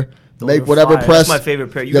care. Those Make are whatever fire. press. That's my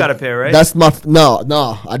favorite pair. You got a pair, right? That's my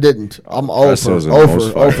no, I didn't. I'm Prestos over.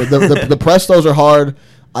 The Prestos are hard.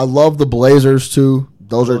 I love the Blazers too.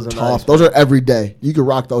 Those are tough. Nice, those are every day. You can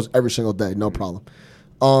rock those every single day, no problem.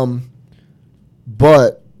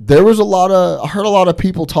 But there was I heard a lot of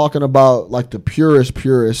people talking about like the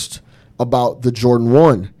purist about the Jordan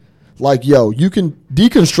 1. Like, yo, you can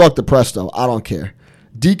deconstruct the Presto. I don't care.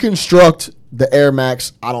 Deconstruct the Air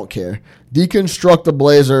Max. I don't care. Deconstruct the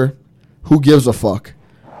Blazer. Who gives a fuck?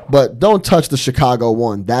 But don't touch the Chicago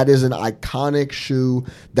 1. That is an iconic shoe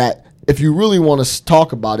that, if you really want to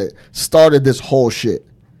talk about it, started this whole shit.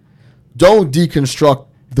 Don't deconstruct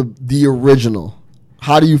the original.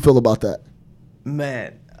 How do you feel about that?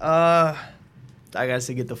 Man, I gotta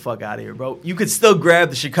say, get the fuck out of here, bro. You could still grab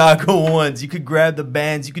the Chicago ones. You could grab the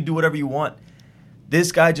bands. You could do whatever you want.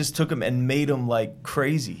 This guy just took them and made them like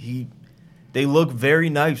crazy. They look very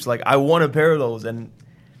nice. Like, I want a pair of those, and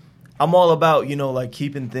I'm all about, like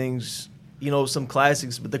keeping things, some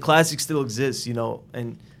classics, but the classics still exist,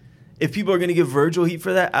 and if people are going to give Virgil heat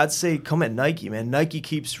for that, I'd say come at Nike, man. Nike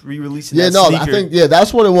keeps re-releasing that sneaker. I think,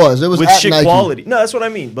 that's what it was. It was with at shit Nike. quality. No, that's what I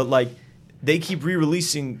mean. But, like, they keep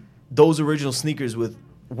re-releasing those original sneakers with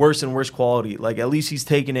worse and worse quality. Like, at least he's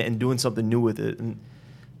taking it and doing something new with it. And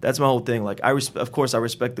that's my whole thing. Like, of course, I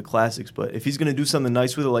respect the classics. But if he's going to do something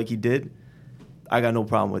nice with it like he did, I got no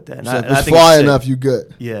problem with that. And So if it's fly enough, you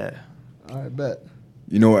good. Yeah. All right, bet.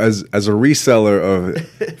 As a reseller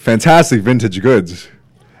of fantastic vintage goods,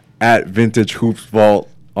 at Vintage Hoops Vault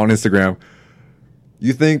on Instagram,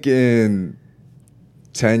 you think in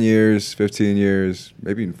 10 years, 15 years,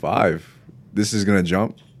 maybe in 5, this is going to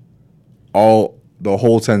jump? The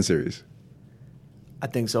whole 10 series? I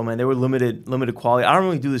think so, man. They were limited quality. I don't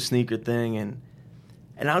really do the sneaker thing, and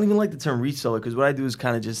I don't even like the term reseller, because what I do is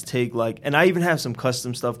kind of just take, like, and I even have some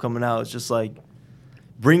custom stuff coming out. It's just like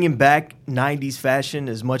bringing back 90s fashion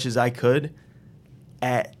as much as I could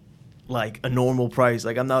at like a normal price.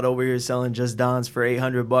 Like, I'm not over here selling Just Dons for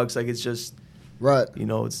 $800. Like, it's just, right.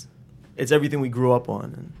 It's everything we grew up on.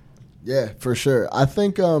 And yeah, for sure. I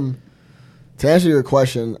think to answer your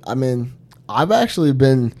question, I mean, I've actually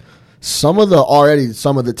been some of the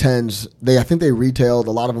 10s. I think they retailed,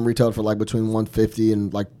 a lot of them retailed for like between 150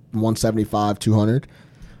 and like 175, 200.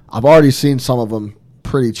 I've already seen some of them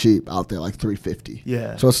pretty cheap out there, like 350.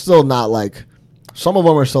 Yeah. So it's still not like, some of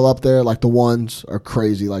them are still up there. Like the ones are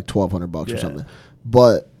crazy, like $1,200 or something.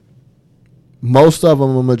 But most of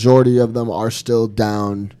them, a majority of them, are still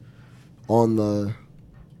down on the,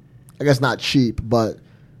 I guess not cheap, but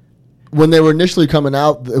when they were initially coming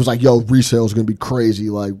out, it was like, yo, resale is going to be crazy,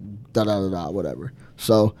 like da-da-da-da, whatever.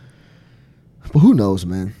 So, but who knows,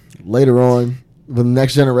 man? Later on, the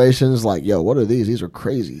next generation is like, yo, what are these? These are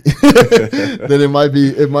crazy. Then it might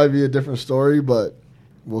be a different story, but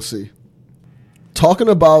we'll see. Talking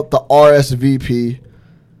about the RSVP,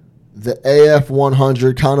 the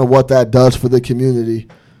AF100, kind of what that does for the community,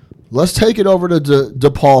 let's take it over to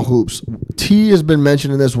DePaul Hoops. T has been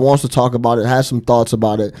mentioning this, wants to talk about it, has some thoughts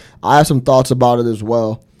about it. I have some thoughts about it as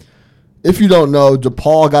well. If you don't know,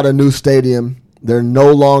 DePaul got a new stadium. They're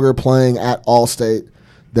no longer playing at Allstate.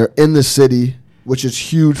 They're in the city, which is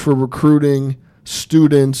huge for recruiting,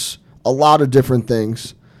 students, a lot of different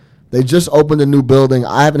things. They just opened a new building.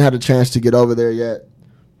 I haven't had a chance to get over there yet.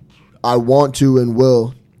 I want to and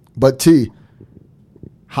will. But T,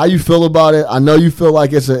 how you feel about it? I know you feel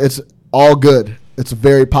like it's all good. It's a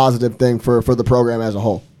very positive thing for the program as a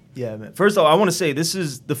whole. Yeah, man. First of all, I want to say this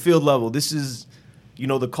is the field level. This is,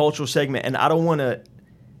 the cultural segment. And I don't want to,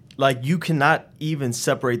 you cannot even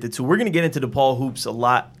separate the two. We're going to get into DePaul Hoops a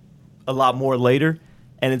lot more later.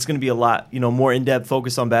 And it's going to be a lot, more in-depth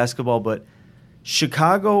focus on basketball. But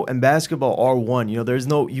Chicago and basketball are one.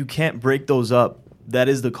 You can't break those up. That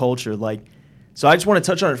is the culture. So I just want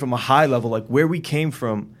to touch on it from a high level, where we came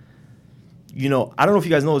from. I don't know if you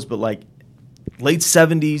guys know this, but late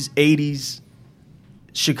 70s, 80s,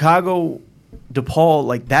 Chicago,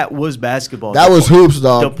 DePaul, that was basketball. That was hoops,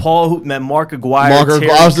 dog. DePaul hoop, man, Mark Aguirre, I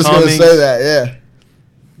was just going to say that, yeah.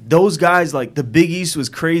 Those guys, the Big East was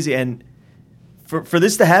crazy. And for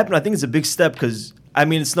this to happen, I think it's a big step because,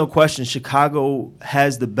 it's no question, Chicago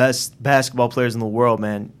has the best basketball players in the world,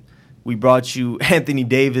 man. We brought you Anthony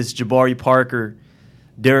Davis, Jabari Parker,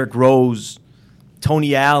 Derrick Rose,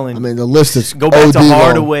 Tony Allen. The list is go back OD to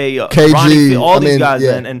Hardaway, KG, Ronnie, all these guys,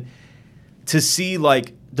 yeah. man. And to see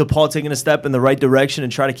DePaul taking a step in the right direction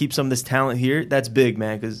and try to keep some of this talent here, that's big,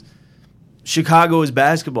 man. Because Chicago is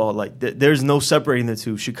basketball. There's no separating the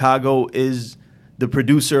two. Chicago is the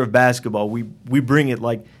producer of basketball. We bring it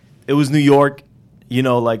it was New York,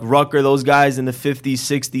 Rucker, those guys in the 50s,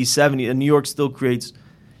 60s, 70s. And New York still creates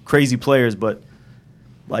crazy players, but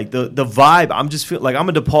the vibe, I'm just feel I'm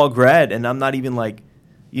a DePaul grad, and I'm not even one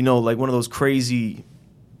of those crazy,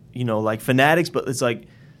 fanatics, but it's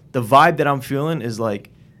the vibe that I'm feeling is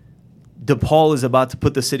DePaul is about to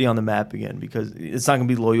put the city on the map again, because it's not going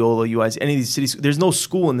to be Loyola, UIC, any of these cities. There's no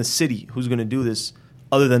school in the city who's going to do this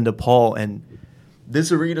other than DePaul, and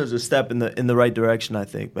this arena is a step in the right direction, I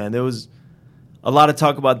think, man. There was a lot of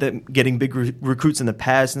talk about them getting big recruits in the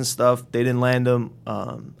past and stuff. They didn't land them.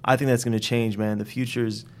 I think that's going to change, man. The future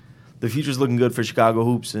is the future's looking good for Chicago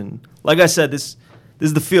hoops. And like I said, this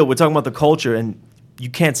is the field. We're talking about the culture, and you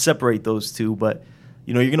can't separate those two. But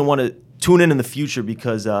you're gonna want to tune in the future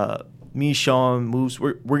because me, Sean, Moose,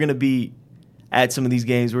 we're gonna be at some of these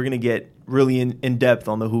games. We're gonna get really in depth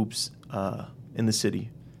on the hoops in the city,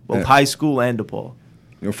 both high school and DePaul.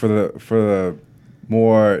 For the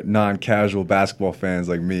more non-casual basketball fans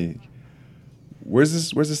like me, where's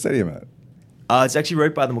the stadium at? It's actually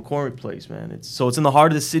right by the McCormick Place, man. It's in the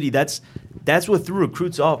heart of the city. That's what threw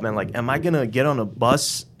recruits off, man. Like, am I gonna get on a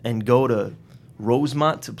bus and go to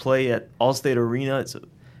Rosemont to play at Allstate Arena?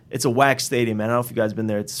 It's a whack stadium, man. I don't know if you guys been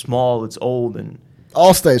there. It's small, it's old, and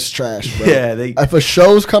Allstate's trash, bro. Yeah, if a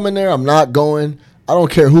show's coming there, I'm not going. I don't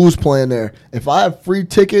care who's playing there. If I have free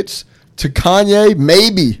tickets to Kanye,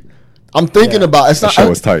 maybe. I'm thinking about it's that not. show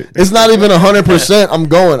was tight. It's not even 100%. I'm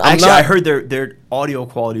going. I heard their audio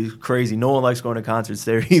quality is crazy. No one likes going to concerts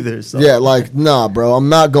there either. So. Yeah, nah, bro. I'm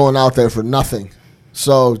not going out there for nothing.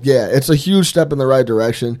 So yeah, it's a huge step in the right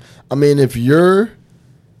direction. I mean, if you're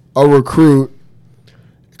a recruit,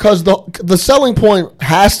 because the selling point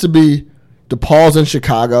has to be DePaul's in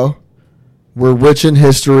Chicago. We're rich in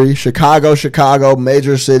history. Chicago,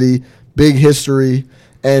 major city, big history,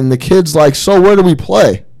 and the kid's like, so where do we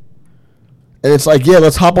play? And it's like, yeah,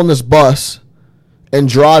 let's hop on this bus and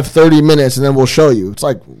drive 30 minutes and then we'll show you. It's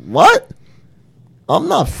like, what? I'm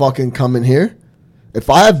not fucking coming here.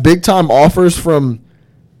 If I have big-time offers from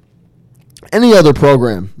any other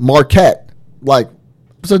program, Marquette, like,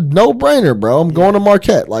 it's a no-brainer, bro. I'm going to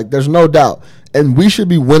Marquette. Like, there's no doubt. And we should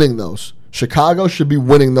be winning those. Chicago should be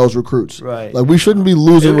winning those recruits. Right. Like, we shouldn't be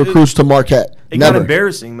losing recruits to Marquette. It Never. got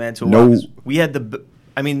embarrassing, man, to watch. We had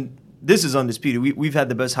this is undisputed. We've had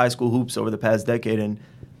the best high school hoops over the past decade, and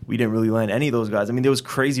we didn't really land any of those guys. I mean, there was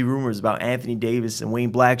crazy rumors about Anthony Davis and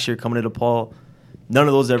Wayne Blackshear coming to DePaul. None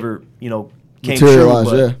of those ever, came true.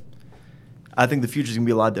 But yeah. I think the future's going to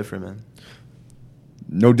be a lot different, man.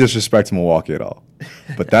 No disrespect to Milwaukee at all,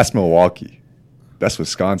 but that's Milwaukee. That's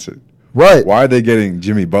Wisconsin. Right. Why are they getting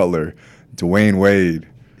Jimmy Butler, Dwayne Wade?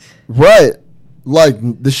 Right. Like,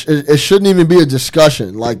 it shouldn't even be a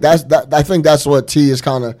discussion. Like, I think that's what T is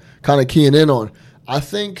kind of keying in on. I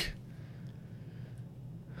think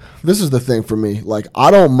this is the thing for me. Like, I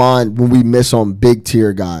don't mind when we miss on big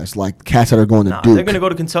tier guys, like cats that are going to Duke. They're going to go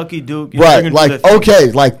to Kentucky, Duke. Right. Like,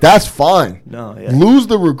 okay, like, that's fine. No, yeah. Lose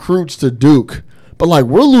the recruits to Duke. But, like,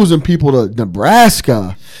 we're losing people to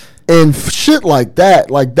Nebraska and shit like that.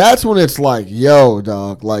 Like, that's when it's like, yo,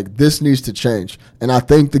 dog, like, this needs to change. And I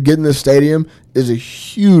think getting this stadium is a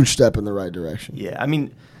huge step in the right direction. Yeah, I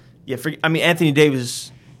mean, Anthony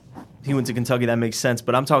Davis, he went to Kentucky. That makes sense.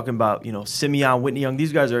 But I'm talking about, Simeon, Whitney Young.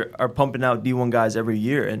 These guys are pumping out D1 guys every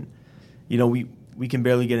year. And, we can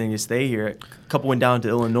barely get any to stay here. A couple went down to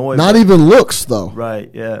Illinois. Not even looks, though.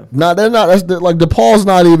 Right, yeah. They're not. Like, DePaul's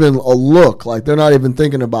not even a look. Like, they're not even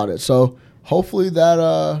thinking about it. So, hopefully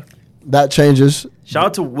that changes. Shout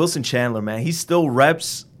out to Wilson Chandler, man. He still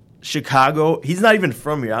reps Chicago. He's not even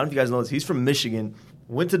from here. I don't know if you guys know this. He's from Michigan.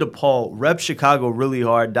 Went to DePaul. Reps Chicago really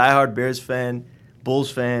hard. Diehard Bears fan.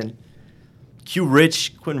 Bulls fan.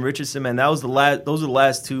 Quentin Richardson, man. Those are the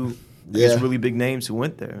last two really big names who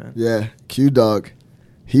went there, man. Yeah. Q-Dog.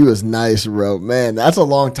 He was nice, bro. Man, that's a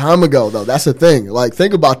long time ago, though. That's the thing. Like,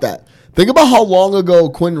 think about that. Think about how long ago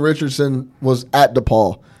Quentin Richardson was at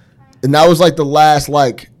DePaul. And that was, like, the last,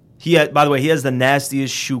 like... By the way, he has the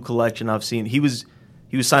nastiest shoe collection I've seen. He was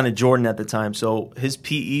signed to Jordan at the time, so his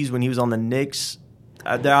PEs when he was on the Knicks,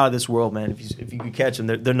 they're out of this world, man. If you could catch them,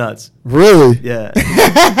 they're nuts. Really? Yeah.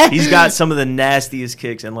 He's got some of the nastiest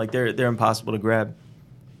kicks, and like they're impossible to grab.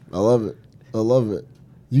 I love it.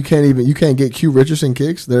 You can't get Q Richardson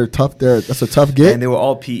kicks. They're tough. That's a tough get. And they were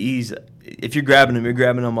all PEs. If you're grabbing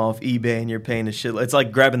them off eBay and you're paying the shit. It's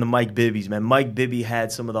like grabbing the Mike Bibby's, man. Mike Bibby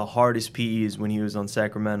had some of the hardest PEs when he was on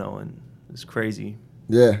Sacramento, and it's crazy.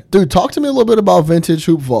 Yeah. Dude, talk to me a little bit about Vintage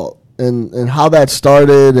Hoop Vault and how that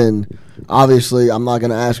started. And obviously, I'm not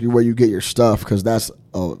going to ask you where you get your stuff because that's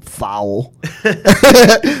foul.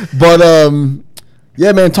 But,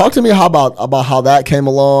 yeah, man, talk to me about how that came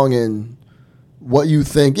along and what you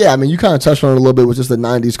think. Yeah, I mean, you kind of touched on it a little bit with just the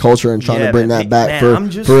 90s culture and trying to bring that back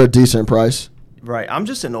for a decent price. Right. I'm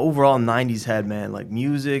just an overall 90s head, man. Like,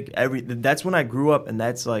 music, everything. That's when I grew up, and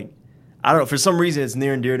that's, like, I don't know. For some reason, it's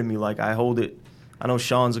near and dear to me. Like, I hold it. I know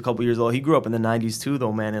Sean's a couple years old. He grew up in the 90s, too,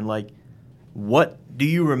 though, man. And, like, what do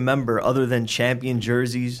you remember other than champion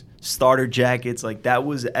jerseys, starter jackets? Like, that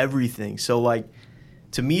was everything. So, like,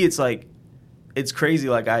 to me, it's, like, it's crazy.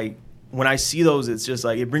 Like, when I see those, it's just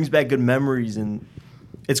like it brings back good memories, and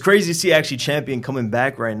it's crazy to see actually Champion coming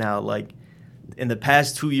back right now. Like in the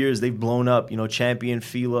past 2 years, they've blown up. Champion,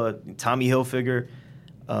 Fila, Tommy Hilfiger.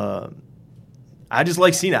 I just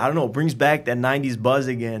like seeing it. I don't know. It brings back that 90s buzz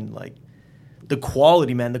again. Like, the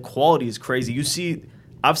quality, man. The quality is crazy.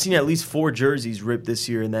 I've seen at least 4 jerseys ripped this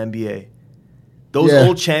year in the NBA. Those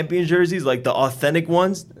old champion jerseys, like the authentic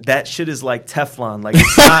ones, that shit is like Teflon. Like,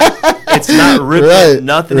 it's not ripping. Right,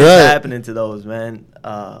 Nothing is happening to those, man.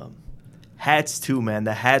 Hats, too, man.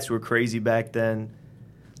 The hats were crazy back then.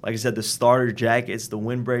 Like I said, the starter jackets, the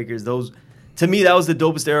windbreakers, those. To me, that was the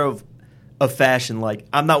dopest era of fashion. Like,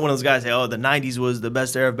 I'm not one of those guys that say, oh, the 90s was the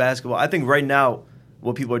best era of basketball. I think right now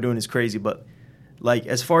what people are doing is crazy. But, like,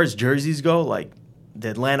 as far as jerseys go, like, the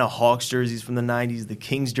Atlanta Hawks jerseys from the 90s, the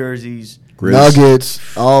Kings jerseys.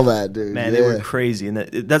 Nuggets, all that, dude. Man, they were crazy. And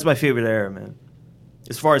that's my favorite era, man,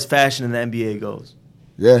 as far as fashion in the NBA goes.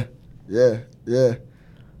 Yeah.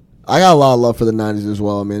 I got a lot of love for the 90s as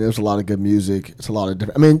well. I mean, there's a lot of good music. It's a lot of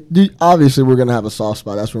different. I mean, obviously, we're going to have a soft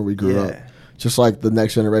spot. That's where we grew up. Just like the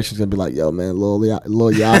next generation is going to be like, yo, man, Lil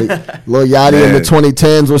Yachty. Lil Yachty in the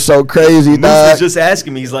 2010s was so crazy, Moose dog. was just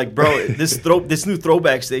asking me. He's like, bro, this new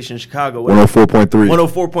throwback station in Chicago. 104.3.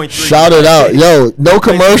 104.3. Shout it out. Yo, no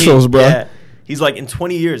commercials, bro. Yeah. He's like, in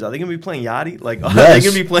 20 years, are they going to be playing Yachty? Like, are they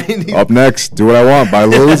going to be playing these? Up next, Do What I Want by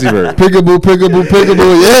Lil Uzi Vert.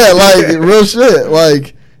 Peekaboo. Yeah, like, real shit.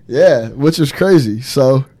 Like, yeah, which is crazy.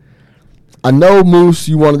 So, I know, Moose,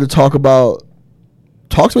 you wanted to talk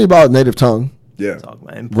to me about Native Tongue. Yeah.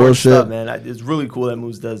 Important stuff, man. It's really cool that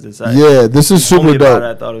Moose does this. This is super dope.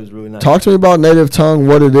 I thought it was really nice. Talk to me about Native Tongue,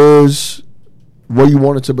 what it is, what you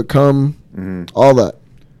want it to become, all that.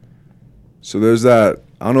 So there's that,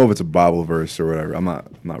 I don't know if it's a Bible verse or whatever. I'm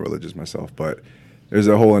not religious myself, but there's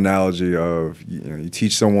a whole analogy of, you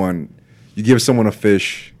teach someone, you give someone a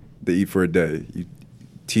fish, they eat for a day. You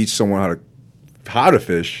teach someone how to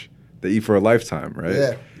fish, they eat for a lifetime,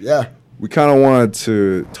 right? Yeah. We kind of wanted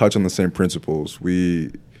to touch on the same principles.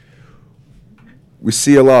 We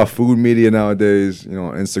see a lot of food media nowadays,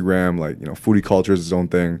 on Instagram, like, foodie culture is its own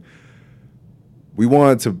thing. We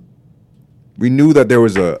knew that there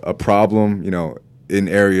was a problem, in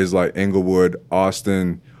areas like Inglewood,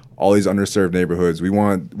 Austin, all these underserved neighborhoods.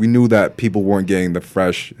 We knew that people weren't getting the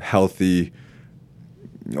fresh, healthy,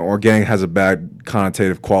 organic has a bad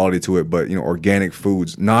connotative quality to it, but, organic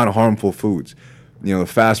foods, non-harmful foods. The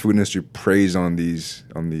fast food industry preys on these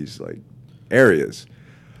like areas.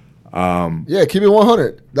 Keep it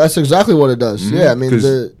 100. That's exactly what it does. Mm-hmm. Yeah, I mean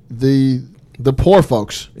the poor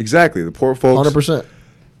folks. Exactly, the poor folks. 100%.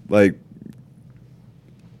 Like,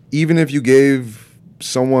 even if you gave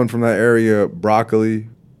someone from that area broccoli,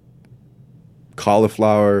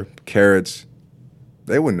 cauliflower, carrots,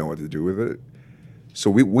 they wouldn't know what to do with it.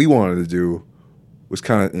 So we wanted to do was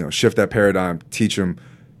kind of shift that paradigm, teach them,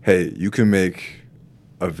 hey, you can make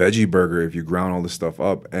a veggie burger if you ground all this stuff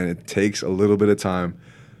up, and it takes a little bit of time,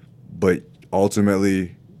 but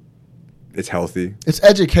ultimately it's healthy. It's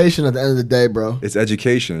education at the end of the day, bro. It's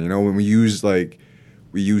education. When we use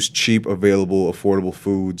cheap, available, affordable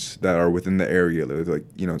foods that are within the area, like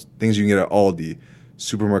things you can get at Aldi,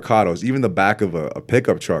 supermercados, even the back of a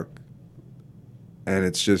pickup truck. And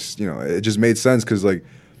it's just, it just made sense because, like,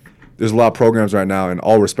 there's a lot of programs right now, and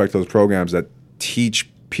all respect those programs that teach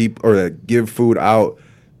people or that give food out,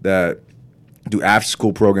 that do after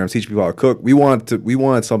school programs, teach people how to cook. We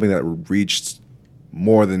wanted something that reached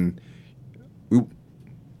more than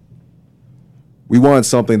we wanted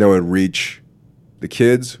something that would reach the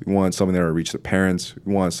kids. We wanted something that would reach the parents.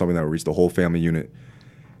 We wanted something that would reach the whole family unit,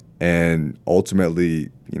 and ultimately,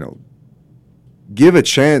 give a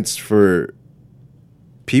chance for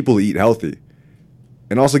people to eat healthy.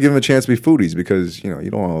 And also give them a chance to be foodies, because you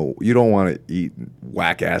don't want to eat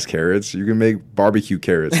whack ass carrots. You can make barbecue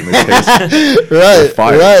carrots and they taste right.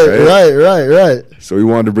 So we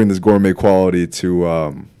wanted to bring this gourmet quality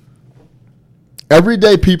to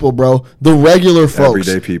everyday people, bro. The regular folks.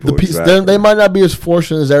 Everyday people. Exactly. They might not be as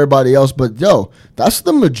fortunate as everybody else, but that's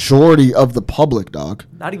the majority of the public, dog.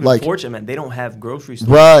 Not even fortunate, man. They don't have grocery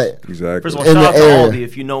stores. Right. Exactly. First of all, shout out to Aldi.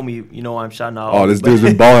 If you know me, I'm shouting out Aldi. Oh, this dude's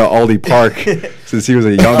been balling at Aldi Park since he was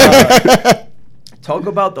a young guy. Talk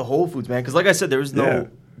about the Whole Foods, man. Because like I said, there was they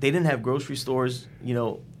didn't have grocery stores.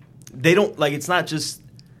 They don't, like, it's not just.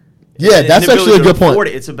 Yeah, that's actually a good point.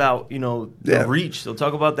 It's about, the reach. So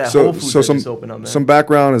talk about that Whole Foods that just opened up, man. Some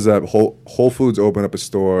background is that Whole Foods opened up a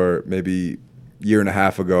store maybe a year and a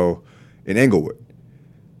half ago in Inglewood.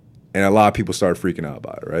 And a lot of people started freaking out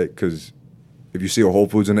about it, right? Because if you see a Whole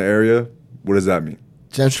Foods in the area, what does that mean?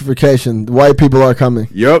 Gentrification. White people are coming.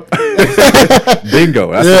 Yep.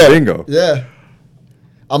 Bingo. That's the bingo. Yeah.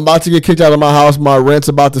 I'm about to get kicked out of my house. My rent's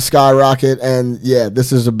about to skyrocket. And,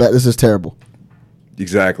 this is terrible.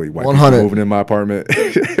 Exactly. White 100. people moving in my apartment.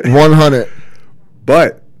 100.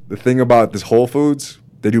 But the thing about this Whole Foods,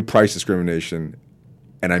 they do price discrimination,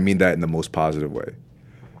 and I mean that in the most positive way.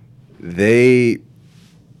 They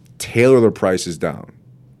tailor their prices down.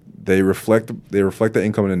 They reflect the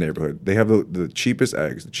income in the neighborhood. They have the cheapest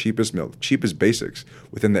eggs, the cheapest milk, cheapest basics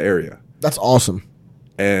within the area. That's awesome.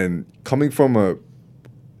 And coming from a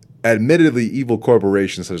admittedly evil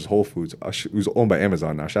corporation such as Whole Foods, who's owned by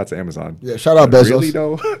Amazon now. Shout out to Amazon. Yeah, shout out Bezos. Really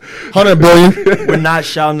though? 100 billion. We're not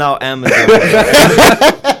shouting out Amazon.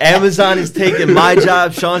 Amazon is taking my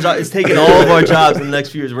job. Sean's job is taking all of our jobs in the next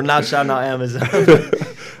few years. We're not shouting out Amazon.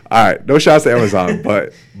 All right, no shouts to Amazon,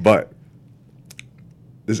 but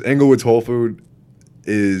this Englewood's Whole Food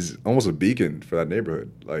is almost a beacon for that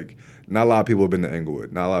neighborhood. Like, not a lot of people have been to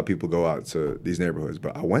Englewood. Not a lot of people go out to these neighborhoods.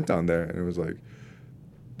 But I went down there, and it was like,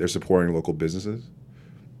 they're supporting local businesses.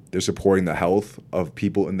 They're supporting the health of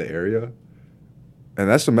people in the area. And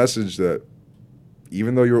that's the message that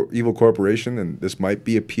even though you're an evil corporation and this might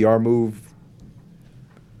be a PR move,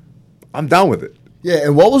 I'm down with it. Yeah,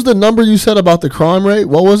 and what was the number you said about the crime rate?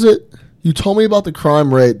 What was it? You told me about the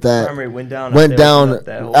crime rate that Crime rate went down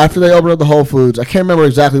after they opened up the Whole Foods. I can't remember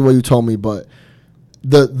exactly what you told me, but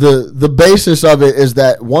the basis of it is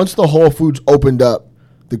that once the Whole Foods opened up,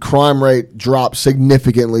 the crime rate dropped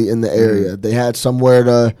significantly in the area. They had somewhere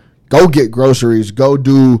to go get groceries, go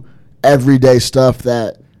do everyday stuff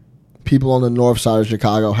that people on the north side of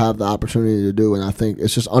Chicago have the opportunity to do, and I think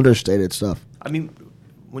it's just understated stuff. I mean,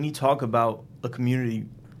 when you talk about a community,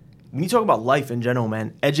 when you talk about life in general,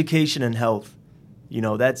 man, education and health,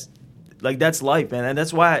 that's life, man. And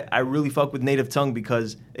that's why I really fuck with Native Tongue,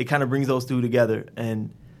 because it kind of brings those two together.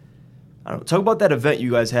 And I don't know, talk about that event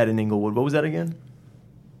you guys had in Englewood. What was that again?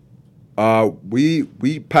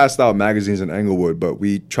 We passed out magazines in Englewood, but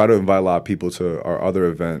we try to invite a lot of people to our other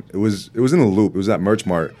event. It was in the Loop. It was at Merch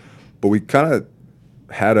Mart, but we kind of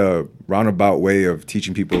had a roundabout way of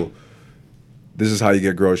teaching people, this is how you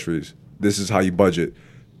get groceries. This is how you budget.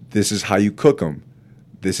 This is how you cook them.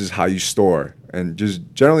 This is how you store. And just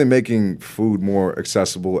generally making food more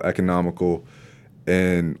accessible, economical,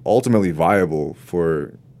 and ultimately viable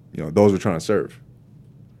for those we're trying to serve.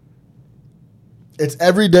 It's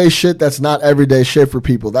everyday shit that's not everyday shit for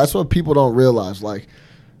people. That's what people don't realize. Like,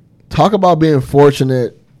 talk about being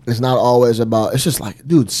fortunate. It's not always about. It's just like,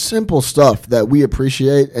 dude, simple stuff that we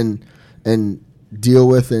appreciate and deal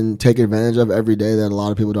with and take advantage of every day that a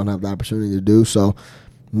lot of people don't have the opportunity to do. So,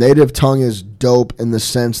 Native Tongue is dope in the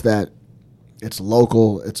sense that it's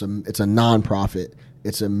local. It's a nonprofit.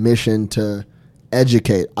 It's a mission to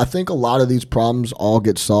educate. I think a lot of these problems all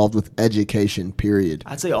get solved with education, period.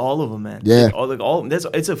 I'd say all of them, man. Yeah.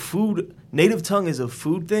 It's a food. Native Tongue is a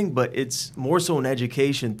food thing, but it's more so an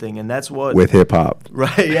education thing, and that's what with hip hop,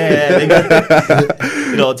 right? Yeah.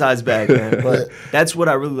 It all ties back, man. But that's what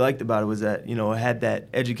I really liked about it, was that it had that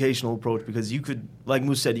educational approach, because you could, like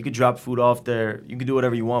Moose said, you could drop food off there, you could do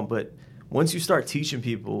whatever you want, but once you start teaching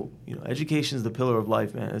people, education is the pillar of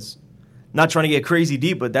life, man. It's not trying to get crazy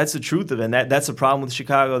deep, but that's the truth of it. And that's the problem with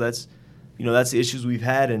Chicago. That's the issues we've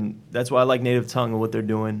had, and that's why I like Native Tongue and what they're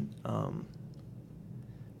doing.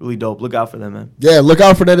 Really dope. Look out for them, man. Yeah, look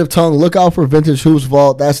out for Native Tongue. Look out for Vintage Hoops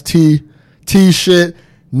Vault. That's T shit.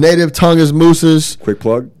 Native Tongue is Moose's. Quick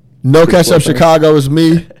plug. No Ketchup Chicago is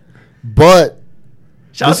me. But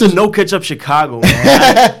shout out to No Ketchup Chicago,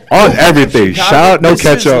 man. On everything. Shout out No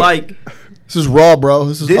Ketchup. This is raw, bro.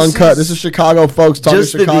 This is uncut. This is Chicago folks talking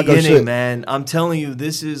just Chicago the beginning, shit. Man. I'm telling you,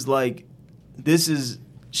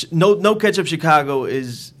 No Ketchup Chicago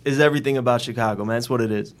is everything about Chicago, man. That's what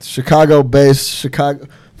it is. Chicago-based, Chicago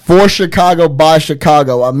for Chicago by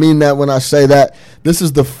Chicago. I mean that when I say that. This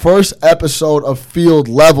is the first episode of Field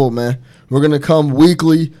Level, man. We're gonna come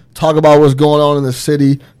weekly, talk about what's going on in the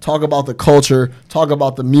city, talk about the culture, talk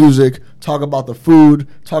about the music, talk about the food,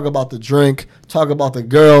 talk about the drink, talk about the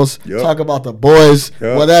girls, talk about the boys,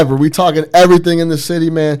 whatever. We talking everything in the city,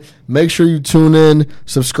 man. Make sure you tune in,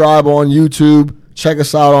 subscribe on YouTube, check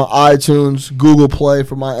us out on iTunes, Google Play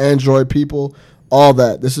for my Android people, all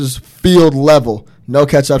that. This is Field Level, No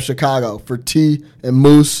Ketchup Chicago. For T and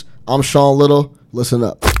Moose, I'm Sean Little. Listen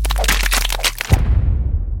up.